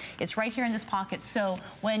sheath. It's right here in this pocket. So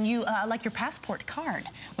when you, like your passport card,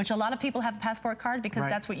 which a lot of people have a passport card because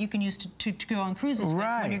that's what you can use to go on cruises with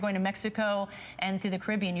when you're going to Mexico and through the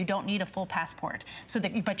Caribbean. You don't need a full passport. So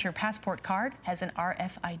that, but your passport card has an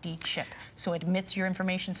RFID chip. So it emits your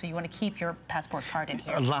information, so you want to keep your passport card in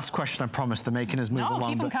here. Last question, I promise, they're making us move along. No,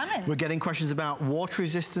 keep them coming. We're getting questions about water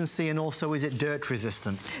resistancy, and also, is it dirt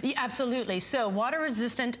resistant? Yeah, absolutely. So water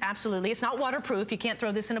resistant, absolutely. It's not waterproof. You can't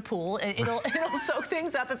throw this in a pool. It'll soak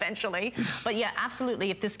things up eventually. But yeah, absolutely.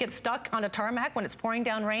 If this gets stuck on a tarmac when it's pouring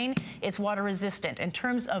down rain, it's water resistant. In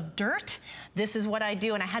terms of dirt, this is what I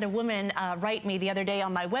do. And I had a woman write me the other day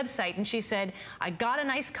on my website, and she said, I got a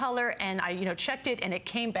nice color, and I checked it, and it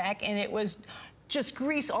came back, and it was just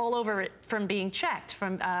grease all over it from being checked,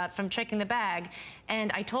 from checking the bag.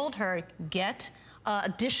 And I told her, get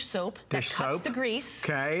a dish soap that cuts the grease.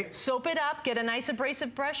 Okay. Soap it up, get a nice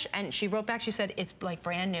abrasive brush, and she wrote back, she said, it's like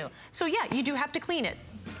brand new. So yeah, you do have to clean it.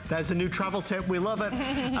 There's a new travel tip. We love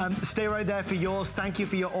it. Stay right there for yours. Thank you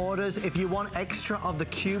for your orders. If you want extra of the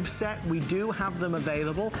cube set, we do have them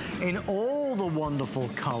available in all the wonderful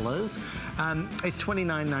colors. It's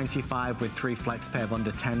 $29.95 with 3 flex pay of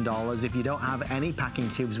under $10. If you don't have any packing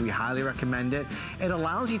cubes, we highly recommend it. It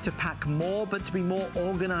allows you to pack more, but to be more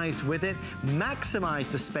organized with it.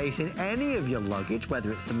 Maximize the space in any of your luggage,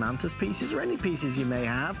 whether it's Samantha's pieces or any pieces you may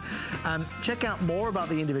have. Check out more about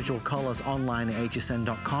the individual colors online at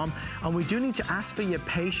hsn.com. And we do need to ask for your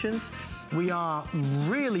patience. We are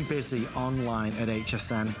really busy online at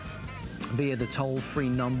HSN via the toll-free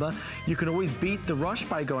number. You can always beat the rush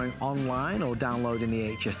by going online or downloading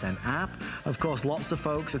the HSN app. Of course, lots of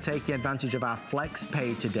folks are taking advantage of our flex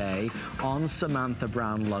pay today on Samantha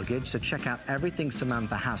Brown luggage, so check out everything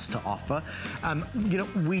Samantha has to offer. You know,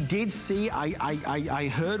 we did see, I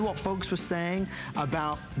heard what folks were saying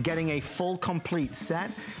about getting a full complete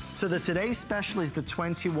set. So the today's special is the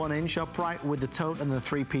 21-inch upright with the tote and the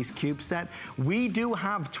 3-piece cube set. We do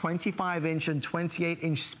have 25-inch and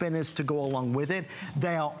 28-inch spinners to go along with it.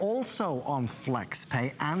 They are also on flex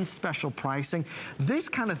pay and special pricing. This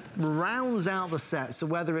kind of rounds out the set, so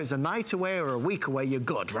whether it's a night away or a week away, you're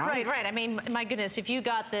good, right? Right. I mean, my goodness, if you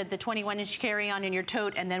got the 21-inch carry-on in your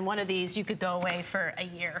tote and then one of these, you could go away for a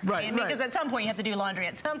year. Right. Because at some point you have to do laundry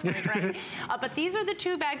at some point, right? But these are the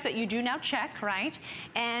 2 bags that you do now check, right?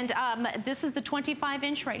 And this is the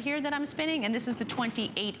 25-inch right here that I'm spinning, and this is the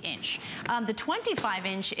 28-inch. The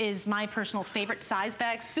 25-inch is my personal favorite size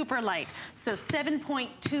bag, super light. So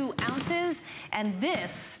 7.2 ounces, and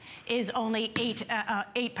this is only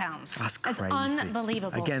 8 pounds. That's crazy. That's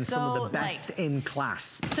unbelievable. Again, so some of the best light. in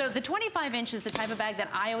class. So the 25-inch is the type of bag that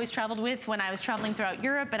I always traveled with when I was traveling throughout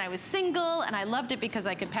Europe, and I was single, and I loved it because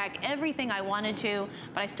I could pack everything I wanted to,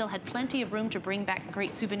 but I still had plenty of room to bring back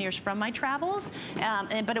great souvenirs from my travels,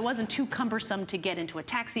 but it wasn't too cumbersome to get into a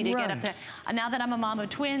taxi to get up there. Now that I'm a mom of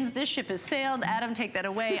twins, this ship has sailed. Adam, take that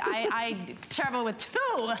away. I travel with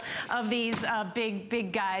 2 of these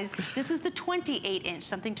big guys. This is the 28-inch.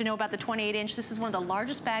 Something to know about the 28-inch. This is one of the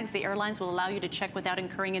largest bags the airlines will allow you to check without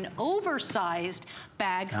incurring an oversized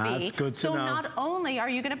bag fee. That's good to know. So not only are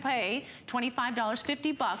you going to pay $25,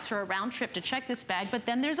 $50 for a round trip to check this bag, but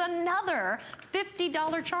then there's another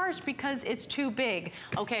 $50 charge because it's too big.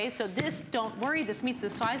 Okay, so this, don't worry, this meets the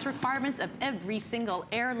size requirements of every single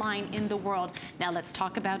airline in the world. Now let's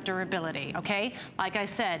talk about durability, okay? Like I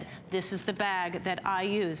said, this is the bag that I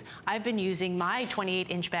use. I've been using my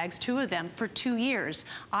 28-inch bags, 2 of them, for 2 years.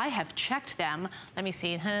 I have checked them, let me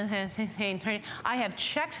see, I have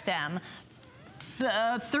checked them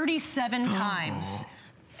 37 times.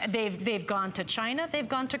 They've gone to China, they've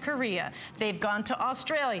gone to Korea, they've gone to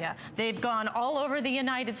Australia, they've gone all over the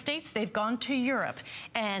United States, they've gone to Europe,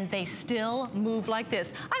 and they still move like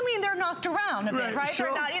this. I mean, they're knocked around a bit, right? Sure.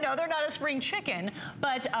 They're not, you know, they're not a spring chicken,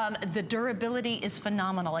 but the durability is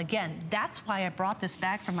phenomenal. Again, that's why I brought this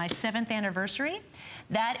back for my 7th anniversary.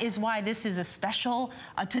 That is why this is a special,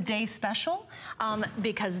 today special,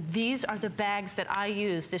 because these are the bags that I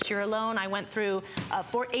use. This year alone, I went through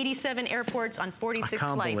 87 airports on 46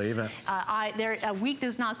 flights. Believe it. A week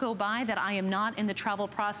does not go by that I am not in the travel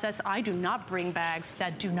process. I do not bring bags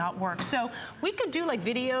that do not work. So we could do like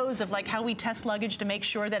videos of like how we test luggage to make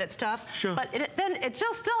sure that it's tough. Sure. But then it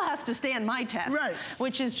still has to stand my test, right?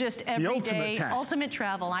 Which is just everyday ultimate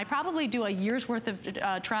travel. I probably do a year's worth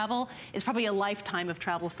of travel. It's probably a lifetime of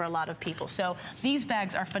travel for a lot of people. So these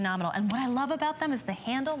bags are phenomenal. And what I love about them is the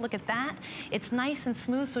handle. Look at that. It's nice and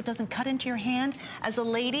smooth, so it doesn't cut into your hand. As a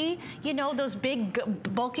lady, you know those big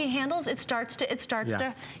bulky handles, it starts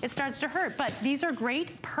to hurt. But these are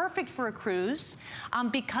great, perfect for a cruise,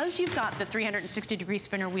 because you've got the 360-degree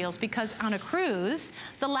spinner wheels. Because on a cruise,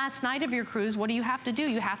 the last night of your cruise, what do you have to do?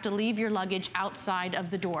 You have to leave your luggage outside of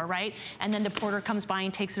the door, right? And then the porter comes by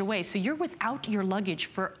and takes it away. So you're without your luggage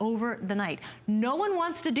for over the night. No one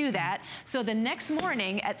wants to do that. So the next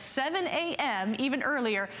morning at 7 a.m., even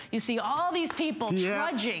earlier, you see all these people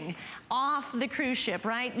trudging off the cruise ship,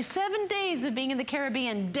 right? 7 days of being in the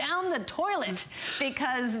Caribbean down the toilet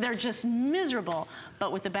because they're just miserable.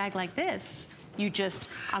 But with a bag like this, you just,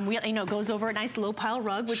 you know, goes over a nice low pile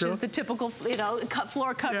rug, which is the typical, you know,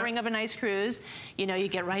 floor covering of a nice cruise. You know, you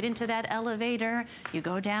get right into that elevator, you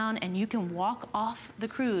go down, and you can walk off the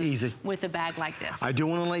cruise with a bag like this. I do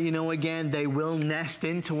want to let you know again, they will nest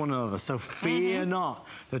into one another, so fear not.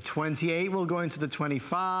 The 28 will go into the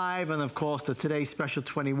 25, and of course the today's special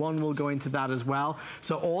 21 will go into that as well.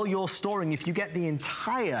 So all you're storing, if you get the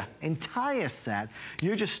entire set,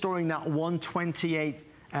 you're just storing that 128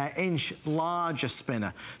 inch larger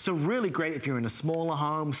spinner. So really great if you're in a smaller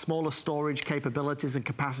home, smaller storage capabilities and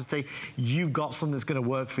capacity, you've got something that's going to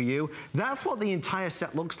work for you. That's what the entire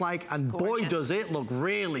set looks like, and boy does it look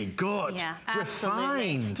really good. Yeah, absolutely.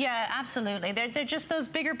 Refined. Yeah, absolutely. They're just, those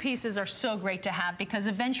bigger pieces are so great to have, because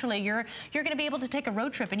eventually you're going to be able to take a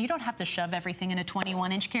road trip and you don't have to shove everything in a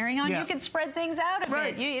 21-inch carry-on. You can spread things out a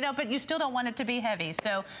bit, you know, but you still don't want it to be heavy.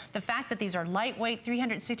 So the fact that these are lightweight,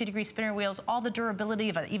 360-degree spinner wheels, all the durability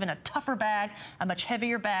of even a tougher bag, a much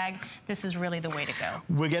heavier bag, this is really the way to go.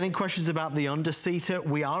 We're getting questions about the underseater.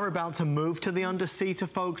 We are about to move to the underseater,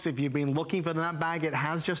 folks. If you've been looking for that bag, it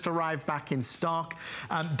has just arrived back in stock.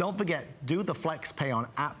 Don't forget, do the flex pay on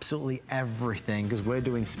absolutely everything, because we're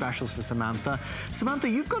doing specials for Samantha. Samantha,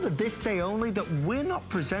 you've got a this day only that we're not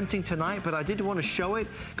presenting tonight, but I did want to show it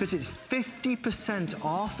because it's 50%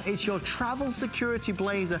 off. It's your travel security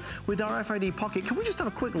blazer with RFID pocket. Can we just have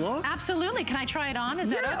a quick look? Absolutely. Can I try it on? Is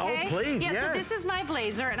that okay? Oh, please, so this is my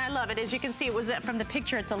blazer, and I love it. As you can see, it was from the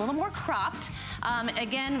picture, it's a little more cropped.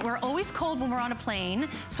 Again, we're always cold when we're on a plane,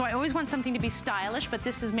 so I always want something to be stylish, but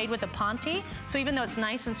this is made with a ponte, so even though it's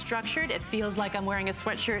nice and structured, it feels like I'm wearing a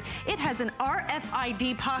sweatshirt. It has an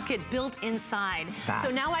RFID pocket built inside.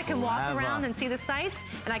 So now I can walk around and see the sights,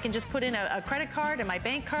 and I can just put in a credit card and my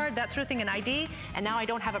bank card, that sort of thing, an ID, and now I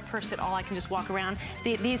don't have a purse at all. I can just walk around.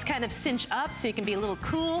 These kind of cinch up so you can be a little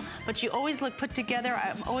cool, but you always look put together.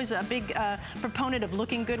 I'm always a big proponent of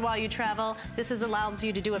looking good while you travel. This allows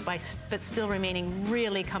you to do it but still remaining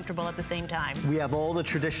really comfortable at the same time. We have all the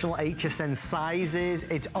traditional HSN sizes.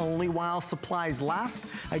 It's only while supplies last.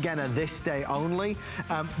 Again, this day only.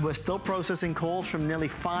 We're still processing calls from nearly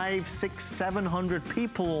 500, 600, 700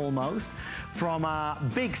 people almost from our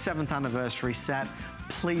big 7th anniversary set.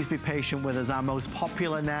 Please be patient with us. Our most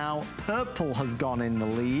popular now, purple has gone in the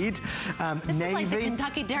lead. This Navy, is like the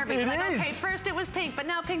Kentucky Derby. It like, is. Okay, first it was pink, but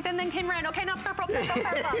now pink, then came red. Okay, now purple, purple,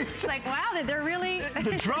 purple. It's like, wow, they're really...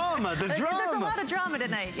 The drama, the drama. There's a lot of drama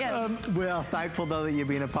tonight, yes. We are thankful, though, that you've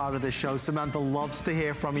been a part of this show. Samantha loves to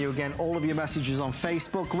hear from you. Again, all of your messages on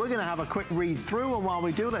Facebook. We're going to have a quick read through, and while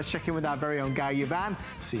we do, let's check in with our very own Guy Yuvan.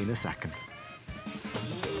 See you in a second.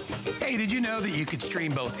 Hey, did you know that you could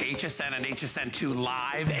stream both HSN and HSN2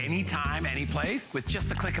 live anytime, anyplace? With just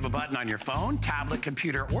the click of a button on your phone, tablet,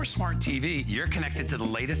 computer, or smart TV, you're connected to the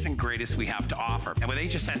latest and greatest we have to offer. And with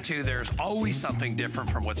HSN2, there's always something different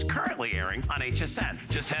from what's currently airing on HSN.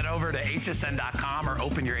 Just head over to hsn.com or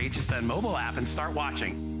open your HSN mobile app and start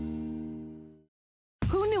watching.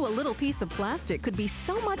 Who knew a little piece of plastic could be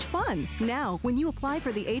so much fun? Now, when you apply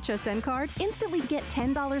for the HSN card, instantly get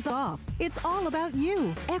 $10 off. It's all about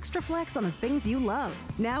you. Extra flex on the things you love.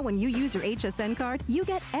 Now, when you use your HSN card, you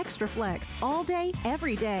get extra flex all day,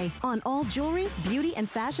 every day on all jewelry, beauty, and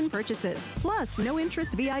fashion purchases. Plus, no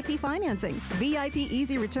interest VIP financing, VIP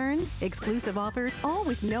easy returns, exclusive offers, all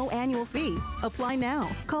with no annual fee. Apply now.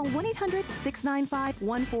 Call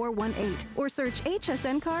 1-800-695-1418 or search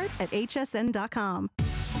HSN card at hsn.com.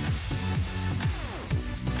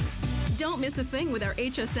 Don't miss a thing with our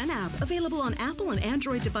HSN app, available on Apple and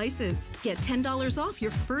Android devices. Get $10 off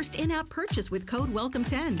your first in-app purchase with code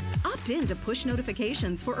WELCOME10. Opt in to push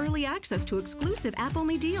notifications for early access to exclusive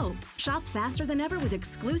app-only deals. Shop faster than ever with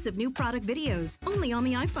exclusive new product videos, only on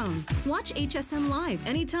the iPhone. Watch HSN live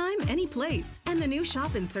anytime, any place. And the new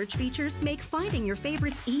shop and search features make finding your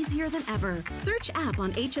favorites easier than ever. Search app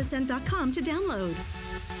on hsn.com to download.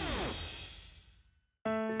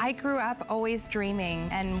 I grew up always dreaming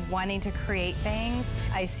and wanting to create things.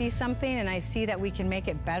 I see something and I see that we can make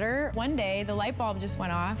it better. One day, the light bulb just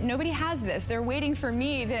went off. Nobody has this. They're waiting for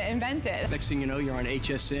me to invent it. Next thing you know, you're on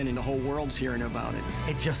HSN and the whole world's hearing about it.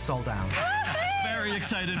 It just sold out. Very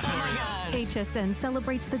excited for you. HSN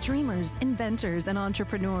celebrates the dreamers, inventors, and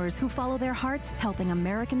entrepreneurs who follow their hearts, helping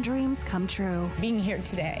American dreams come true. Being here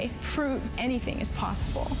today proves anything is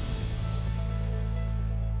possible.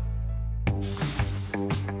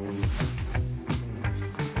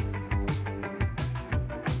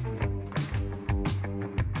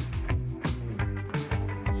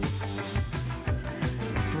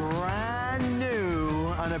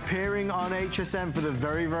 Appearing on HSN for the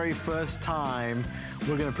very, very first time,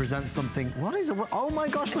 we're going to present something. What is it? Oh my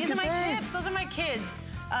gosh, look at this. These are my tips. Those are my kids.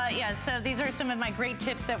 Yeah, so these are some of my great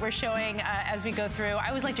tips that we're showing as we go through. I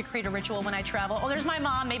always like to create a ritual when I travel. Oh, there's my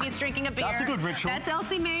mom. Maybe it's drinking a beer. That's a good ritual. That's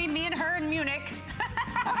Elsie Mae, me and her in Munich.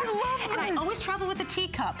 I love this. I always travel with a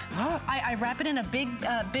teacup. I wrap it in a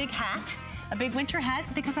big hat. A big winter hat,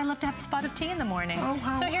 because I love to have a spot of tea in the morning. Oh,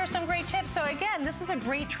 wow. So here's some great tips. So again, this is a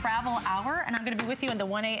great travel hour, and I'm going to be with you in the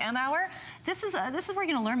 1 a.m. hour. This is where you're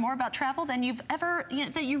going to learn more about travel than you've ever,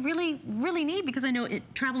 that you really need, because I know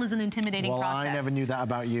travel is an intimidating process. I never knew that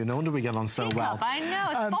about you. No wonder we get on so well. I know,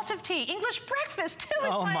 a spot of tea. English breakfast, too,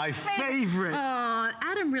 is my favorite.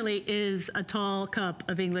 Adam really is a tall cup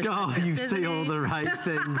of English breakfast. You say all the right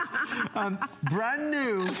things. Brand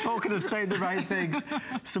new, talking of saying the right things,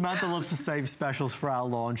 Samantha loves to save specials for our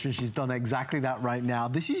launch, and she's done exactly that right now.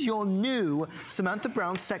 This is your new Samantha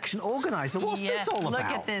Brown section organizer. What's this all about? Look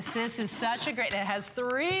at this. This is such a great, it has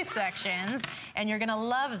 3 sections, and you're gonna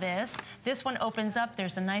love this. This one opens up.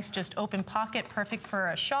 There's a nice just open pocket, perfect for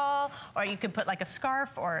a shawl, or you could put like a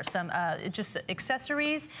scarf or some just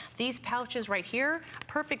accessories. These pouches right here,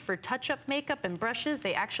 perfect for touch-up makeup and brushes.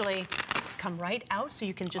 They actually come right out, so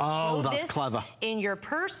you can just throw this clever. in your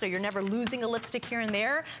purse, so you're never losing a lipstick here and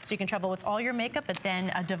there. So you can travel with all your makeup, but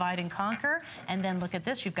then divide and conquer. And then look at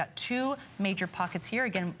this, you've got 2 major pockets here.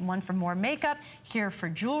 Again, one for more makeup, here for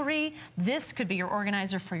jewelry. This could be your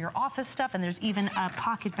organizer for your office stuff, and there's even a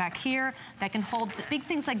pocket back here that can hold big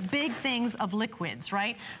things of liquids,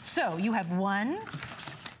 right? So you have 1,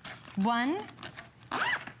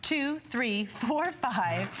 2, 3, 4,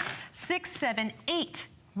 5, 6, 7, 8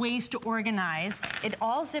 ways to organize. It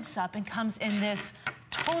all zips up and comes in this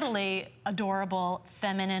totally adorable,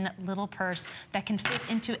 feminine little purse that can fit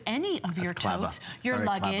into any of your totes, your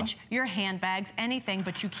luggage, your handbags, anything,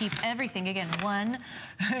 but you keep everything. Again, 1,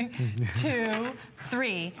 2,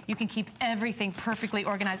 3. You can keep everything perfectly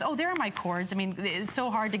organized. Oh, there are my cords. I mean, it's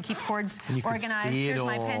so hard to keep cords organized. Here's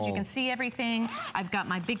my pens. You can see everything. I've got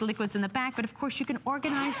my big liquids in the back, but of course you can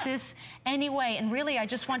organize this anyway. And really, I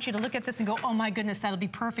just want you to look at this and go, oh my goodness, that'll be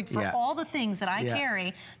perfect for all the things that I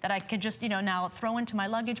carry that I can just, you know, now throw into my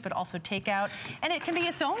luggage, but also take out. And it can be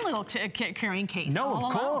its own little carrying case. No,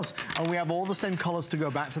 of course. And we have all the same colors to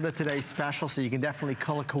go back to the today's special, so you can definitely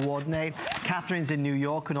color coordinate. Catherine's in New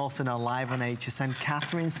York and also now live on HSN.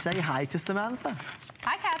 Catherine, say hi to Samantha.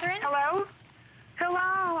 Hi, Catherine. Hello.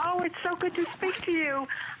 Hello. Oh, it's so good to speak to you.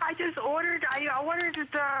 I just ordered. I ordered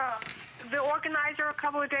the organizer a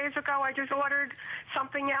couple of days ago. I just ordered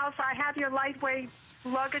something else. I have your lightweight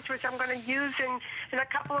luggage, which I'm going to use in a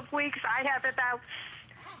couple of weeks. I have about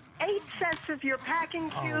 8 sets of your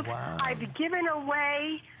packing cubes. Oh, wow. I've given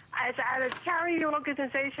away. As at a charity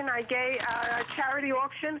organization, I gave a charity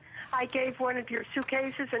auction. I gave one of your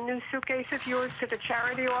suitcases, a new suitcase of yours, to the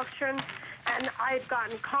charity auction. And I've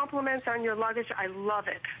gotten compliments on your luggage. I love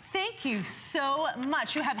it. Thank you so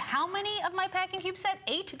much. You have how many of my packing cube set?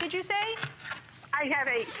 8, did you say? I have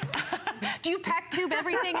 8. Do you pack cube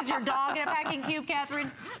everything? Is your dog in a packing cube,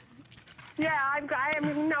 Catherine? Yeah,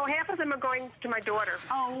 no, half of them are going to my daughter.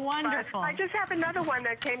 Oh, wonderful. But I just have another one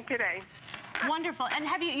that came today. Wonderful. And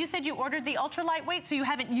you said you ordered the ultra lightweight, so you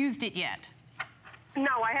haven't used it yet?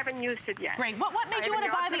 No, I haven't used it yet. Great. What made you want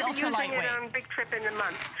to buy the ultra lightweight? I'm using it on a big trip in a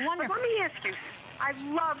month. Wonderful. But let me ask you, I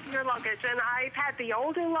love your luggage, and I've had the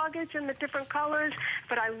older luggage in the different colors,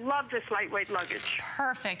 but I love this lightweight luggage.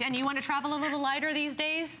 Perfect. And you want to travel a little lighter these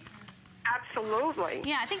days? Absolutely.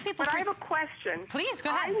 Yeah, I think people... But I have a question. Please,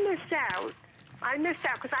 go ahead. I missed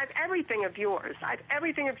out because I have everything of yours. I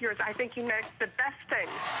think you make the best thing.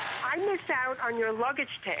 I missed out on your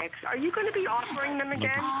luggage tags. Are you going to be offering them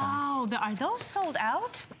again? Oh, are those sold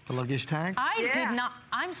out? The luggage tags? I did not.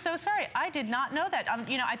 I'm so sorry. I did not know that.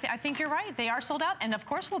 You know, I think you're right. They are sold out, and of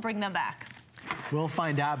course we'll bring them back. We'll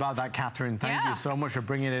find out about that, Catherine. Thank you so much for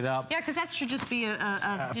bringing it up. Yeah, because that should just be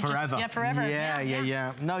forever. Forever.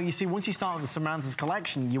 Yeah. No, you see, once you start with the Samantha's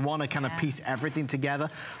collection, you want to kind of piece everything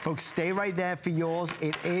together. Folks, stay right there for yours.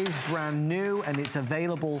 It is brand new, and it's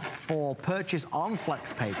available for purchase on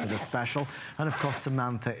FlexPay for the special. And of course,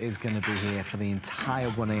 Samantha is going to be here for the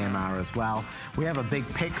entire 1 a.m. hour as well. We have a big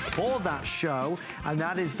pick for that show, and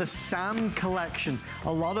that is the Sam collection.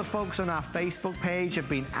 A lot of folks on our Facebook page have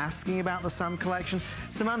been asking about the Sam collection.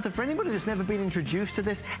 Samantha, for anybody that's never been introduced to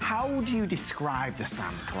this, how do you describe the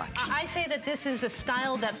Sam collection? I say that this is a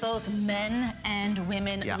style that both men and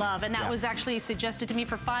women love, and that was actually suggested to me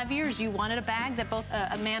for 5 years. You wanted a bag that both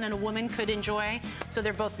a man and a woman could enjoy, so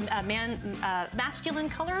they're both masculine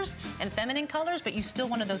colors and feminine colors, but you still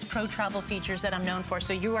wanted those pro travel features that I'm known for,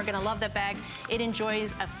 so you are going to love that bag. It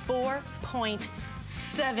enjoys a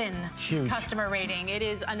 4.7 customer rating. It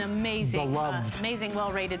is an amazing, amazing,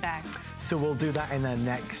 well-rated bag. So we'll do that in the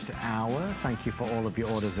next hour. Thank you for all of your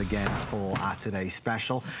orders again for our today's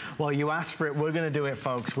special. Well, you asked for it. We're going to do it,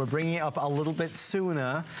 folks. We're bringing it up a little bit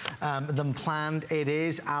sooner than planned. It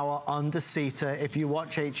is our under-seater. If you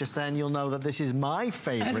watch HSN, you'll know that this is my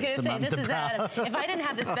favorite Samantha this is Adam. If I didn't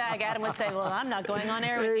have this bag, Adam would say, well, I'm not going on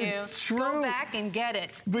air with you. It's true. Go back and get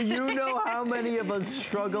it. But you know how many of us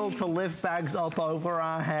struggle to lift bags up over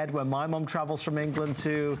our head. When my mom travels from England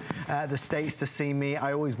to the States to see me,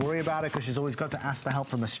 I always worry about it because she's always got to ask for help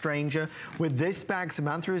from a stranger. With this bag,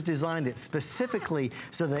 Samantha has designed it specifically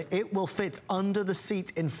so that it will fit under the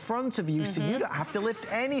seat in front of you, so you don't have to lift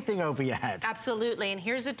anything over your head. Absolutely, and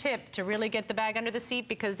here's a tip to really get the bag under the seat,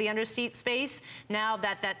 because the under seat space, now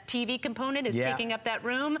that TV component is taking up that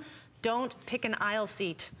room, don't pick an aisle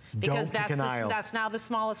seat. Because that's now the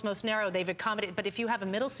smallest, most narrow. They've accommodated. But if you have a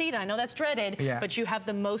middle seat, I know that's dreaded, but you have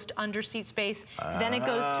the most under seat space. Then it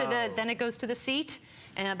goes to the seat.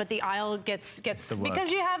 But the aisle gets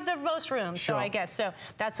because you have the most room. So I guess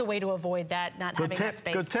that's a way to avoid that, not having that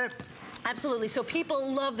space. Good tip. Absolutely. So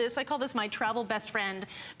people love this. I call this my travel best friend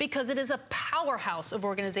because it is a powerhouse of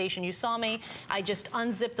organization. You saw me. I just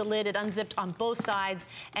unzipped the lid. It unzipped on both sides.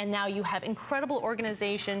 And now you have incredible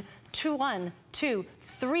organization 1, 2,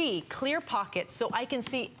 3 clear pockets so I can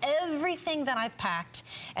see everything that I've packed,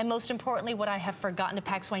 and most importantly what I have forgotten to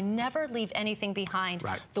pack, so I never leave anything behind.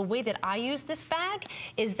 Right. The way that I use this bag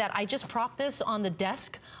is that I just prop this on the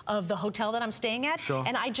desk of the hotel that I'm staying at,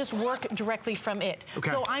 and I just work directly from it.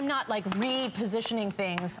 So I'm not like repositioning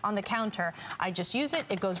things on the counter. I just use it,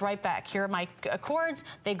 it goes right back. Here are my cords,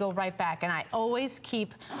 they go right back, and I always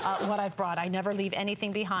keep what I've brought. I never leave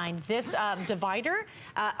anything behind. This divider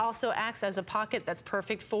also acts as a pocket that's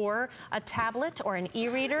perfect for a tablet or an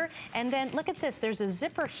e-reader. And then look at this, there's a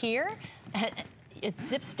zipper here. It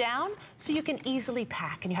zips down so you can easily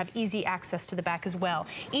pack, and you have easy access to the back as well.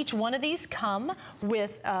 Each one of these come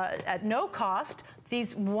with, at no cost,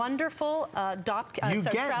 these wonderful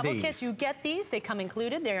travel kits. You get these, they come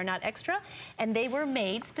included, they are not extra, and they were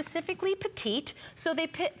made specifically petite, so they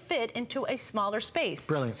fit into a smaller space.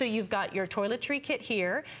 Brilliant. So you've got your toiletry kit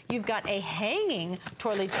here, you've got a hanging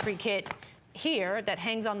toiletry kit here that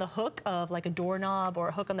hangs on the hook of like a doorknob or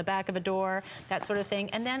a hook on the back of a door, that sort of thing.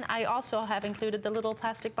 And then I also have included the little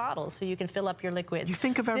plastic bottles so you can fill up your liquids. You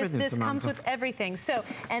think of everything, This Samantha. comes with everything. So,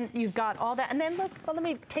 and you've got all that. And then look, well, let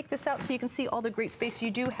me take this out so you can see all the great space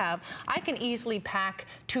you do have. I can easily pack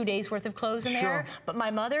 2 days worth of clothes in there, but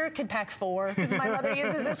my mother can pack 4 because my mother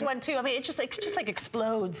uses this one too. I mean, it just like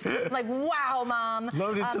explodes. I'm like, wow, Mom.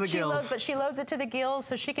 Load it to the gills. But she loads it to the gills,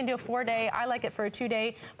 so she can do a 4-day. I like it for a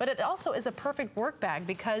 2-day. But it also is a perfect work bag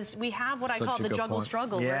because we have what I call the juggle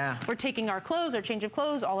struggle. Yeah. We're taking our clothes, our change of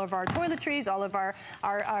clothes, all of our toiletries, all of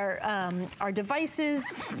our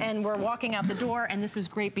devices, and we're walking out the door. And this is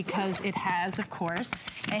great because it has, of course,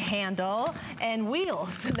 a handle and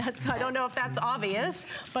wheels. I don't know if that's obvious,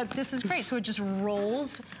 but this is great. So it just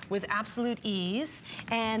rolls with absolute ease.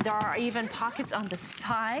 And there are even pockets on the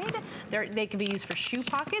side. They can be used for shoe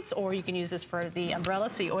pockets, or you can use this for the umbrella.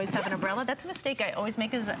 So you always have an umbrella. That's a mistake I always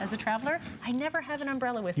make as a traveler. I never have an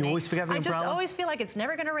umbrella with me. You always forget the umbrella? I just always feel like it's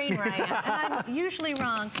never going to rain where I am, and I'm usually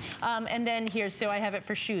wrong. And then here, so I have it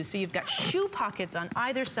for shoes. So you've got shoe pockets on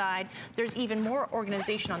either side. There's even more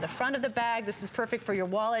organization on the front of the bag. This is perfect for your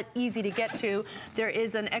wallet, easy to get to. There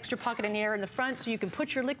is an extra pocket in the air in the front, so you can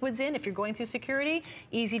put your liquids in if you're going through security.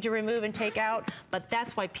 Easy to remove and take out, but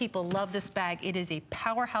that's why people love this bag. It is a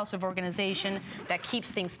powerhouse of organization that keeps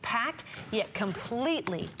things packed, yet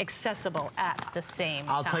completely accessible at the same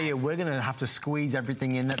time. I'll tell you, we're going to have to squeeze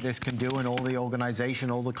everything in that this can do, and all the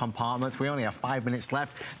organization, all the compartments. We only have 5 minutes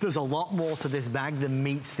left. There's a lot more to this bag than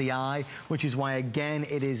meets the eye, which is why, again,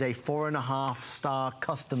 it is a 4.5-star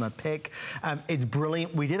customer pick. It's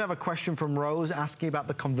brilliant. We did have a question from Rose asking about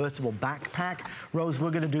the convertible backpack. Rose,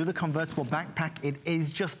 we're going to do the convertible backpack. It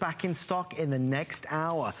is just back in stock in the next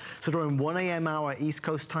hour. So during 1 a.m. hour East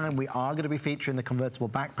Coast time, we are going to be featuring the convertible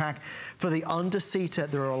backpack. For the under-seater,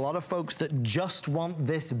 there are a lot of folks that just want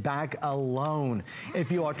this bag alone.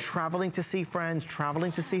 If you are traveling to see friends,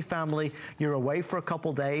 traveling to see family, you're away for a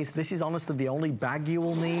couple days, this is honestly the only bag you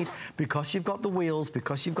will need because you've got the wheels,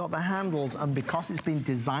 because you've got the handles, and because it's been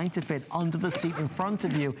designed to fit under the seat in front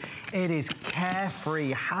of you. It is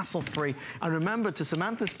carefree, hassle-free. And remember, to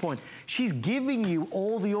Samantha's point, she's giving you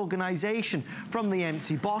all the organization from the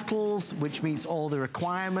empty bottles, which meets all the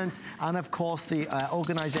requirements, and of course the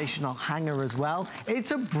organizational hanger as well.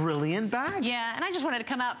 It's a brilliant bag. Yeah, and I just wanted to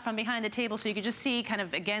come out from behind the table so you could just see kind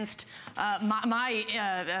of against my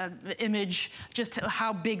image just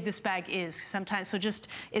how big this bag is sometimes. So just,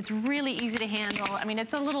 it's really easy to handle. I mean,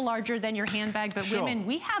 it's a little larger than your handbag, but women,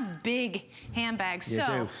 we have big handbags.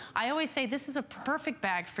 So I always say this is a perfect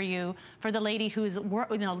bag for you, for the lady who's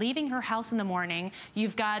leaving her house in the morning.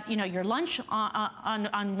 You've got your lunch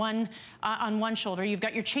on one shoulder. You've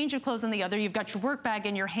got your change of clothes on the other. You've got your work bag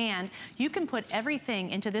in your hand. You can put everything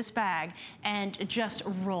into this bag and just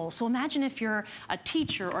roll. So imagine if you're a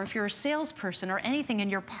teacher or if you're a salesperson or anything and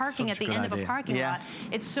you're parking at the end of a parking lot.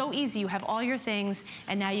 It's so easy. You have all your things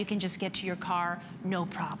and now you can just get to your car, no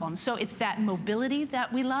problem. So it's that mobility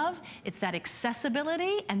that we love. It's that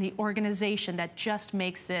accessibility and the organization that just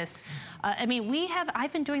makes this. I mean,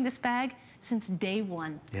 I've been doing this bag since day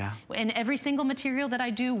one. Yeah. And every single material that I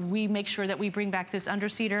do, we make sure that we bring back this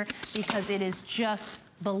underseater because it is just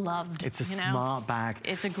beloved. It's a smart bag.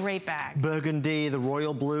 It's a great bag. Burgundy, the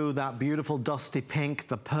royal blue, that beautiful dusty pink,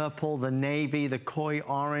 the purple, the navy, the koi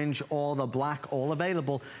orange, or the black, all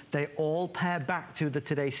available. They all pair back to the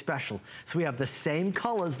Today Special. So we have the same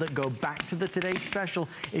colors that go back to the Today Special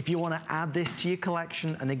if you want to add this to your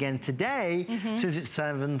collection. And again, today, since it's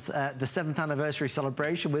the 7th anniversary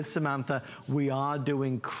celebration with Samantha, we are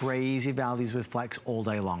doing crazy values with Flex all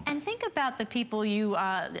day long. And think about the people you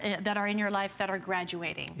that are in your life that are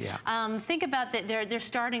graduating. Yeah. Think about that they're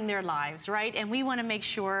starting their lives, right? And we want to make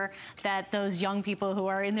sure that those young people who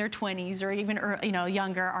are in their 20s or even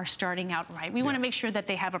younger are starting out right. We want to make sure that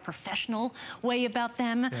they have a professional way about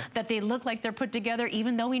them, that they look like they're put together,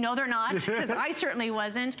 even though we know they're not, because I certainly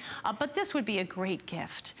wasn't. But this would be a great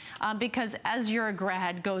gift because as your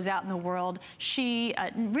grad goes out in the world, she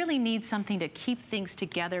really needs something to keep things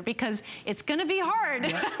together because it's going to be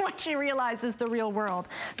hard when she realizes the real world.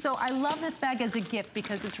 So I love this bag as a gift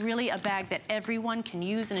because it's really a bag that everyone can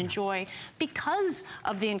use and enjoy because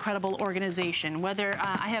of the incredible organization. Whether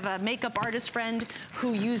I have a makeup artist friend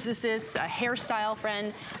who uses this, a hairstyle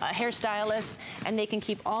friend, a hairstylist, and they can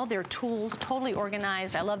keep all their tools totally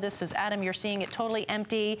organized. I love this. As Adam, you're seeing it totally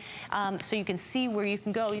empty, so you can see where you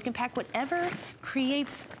can go. You can pack whatever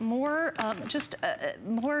creates more,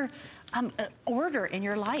 more order in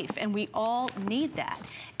your life, and we all need that.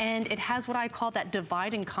 And it has what I call that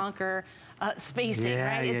divide and conquer spacing,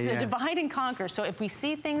 right? It's a divide and conquer. So if we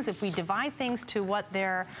see things, if we divide things to what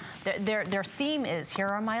their theme is, here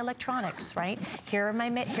are my electronics, right?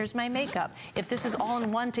 Here's my makeup. If this is all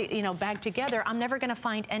in one bag together, I'm never going to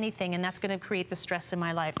find anything, and that's going to create the stress in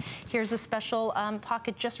my life. Here's a special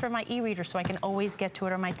pocket just for my e-reader, so I can always get to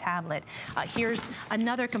it, or my tablet. Here's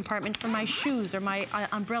another compartment for my shoes or my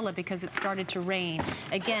umbrella because it started to rain.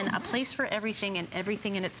 Again, a place for everything and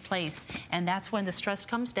everything in its place, and that's when the stress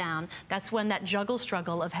comes down. That's when that juggle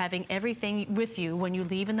struggle of having everything with you when you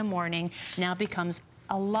leave in the morning now becomes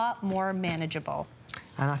a lot more manageable.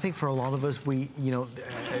 And I think for a lot of us,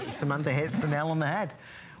 Samantha hits the nail on the head.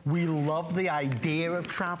 We love the idea of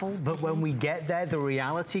travel, but when we get there, the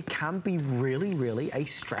reality can be really, really a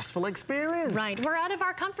stressful experience. Right, we're out of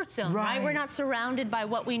our comfort zone, right? We're not surrounded by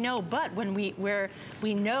what we know, but when we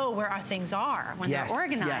know where our things are, when they're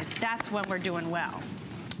organized, that's when we're doing well.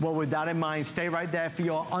 Well, with that in mind, stay right there for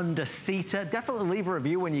your under-seater. Definitely leave a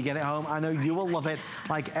review when you get it home. I know you will love it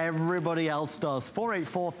like everybody else does.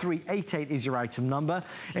 484-388 is your item number.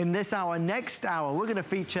 In this hour, next hour, we're going to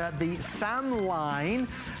feature the Sam line,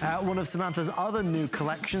 one of Samantha's other new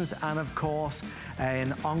collections, and of course,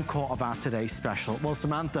 an encore of our today's special. Well,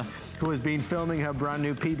 Samantha, who has been filming her brand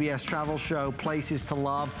new PBS travel show, Places to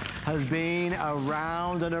Love, has been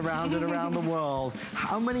around and around and around the world.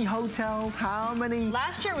 How many hotels? How many?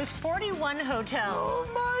 Last year it was 41 hotels. Oh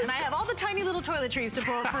my! And I have all the tiny little toiletries to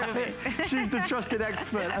prove it. She's the trusted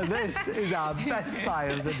expert, and this is our best buy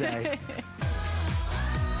of the day.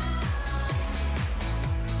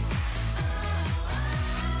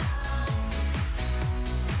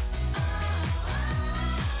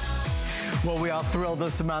 Well, we are thrilled that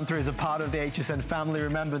Samantha is a part of the HSN family.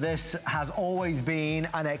 Remember, this has always been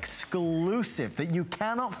an exclusive that you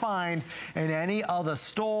cannot find in any other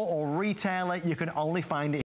store or retailer. You can only find it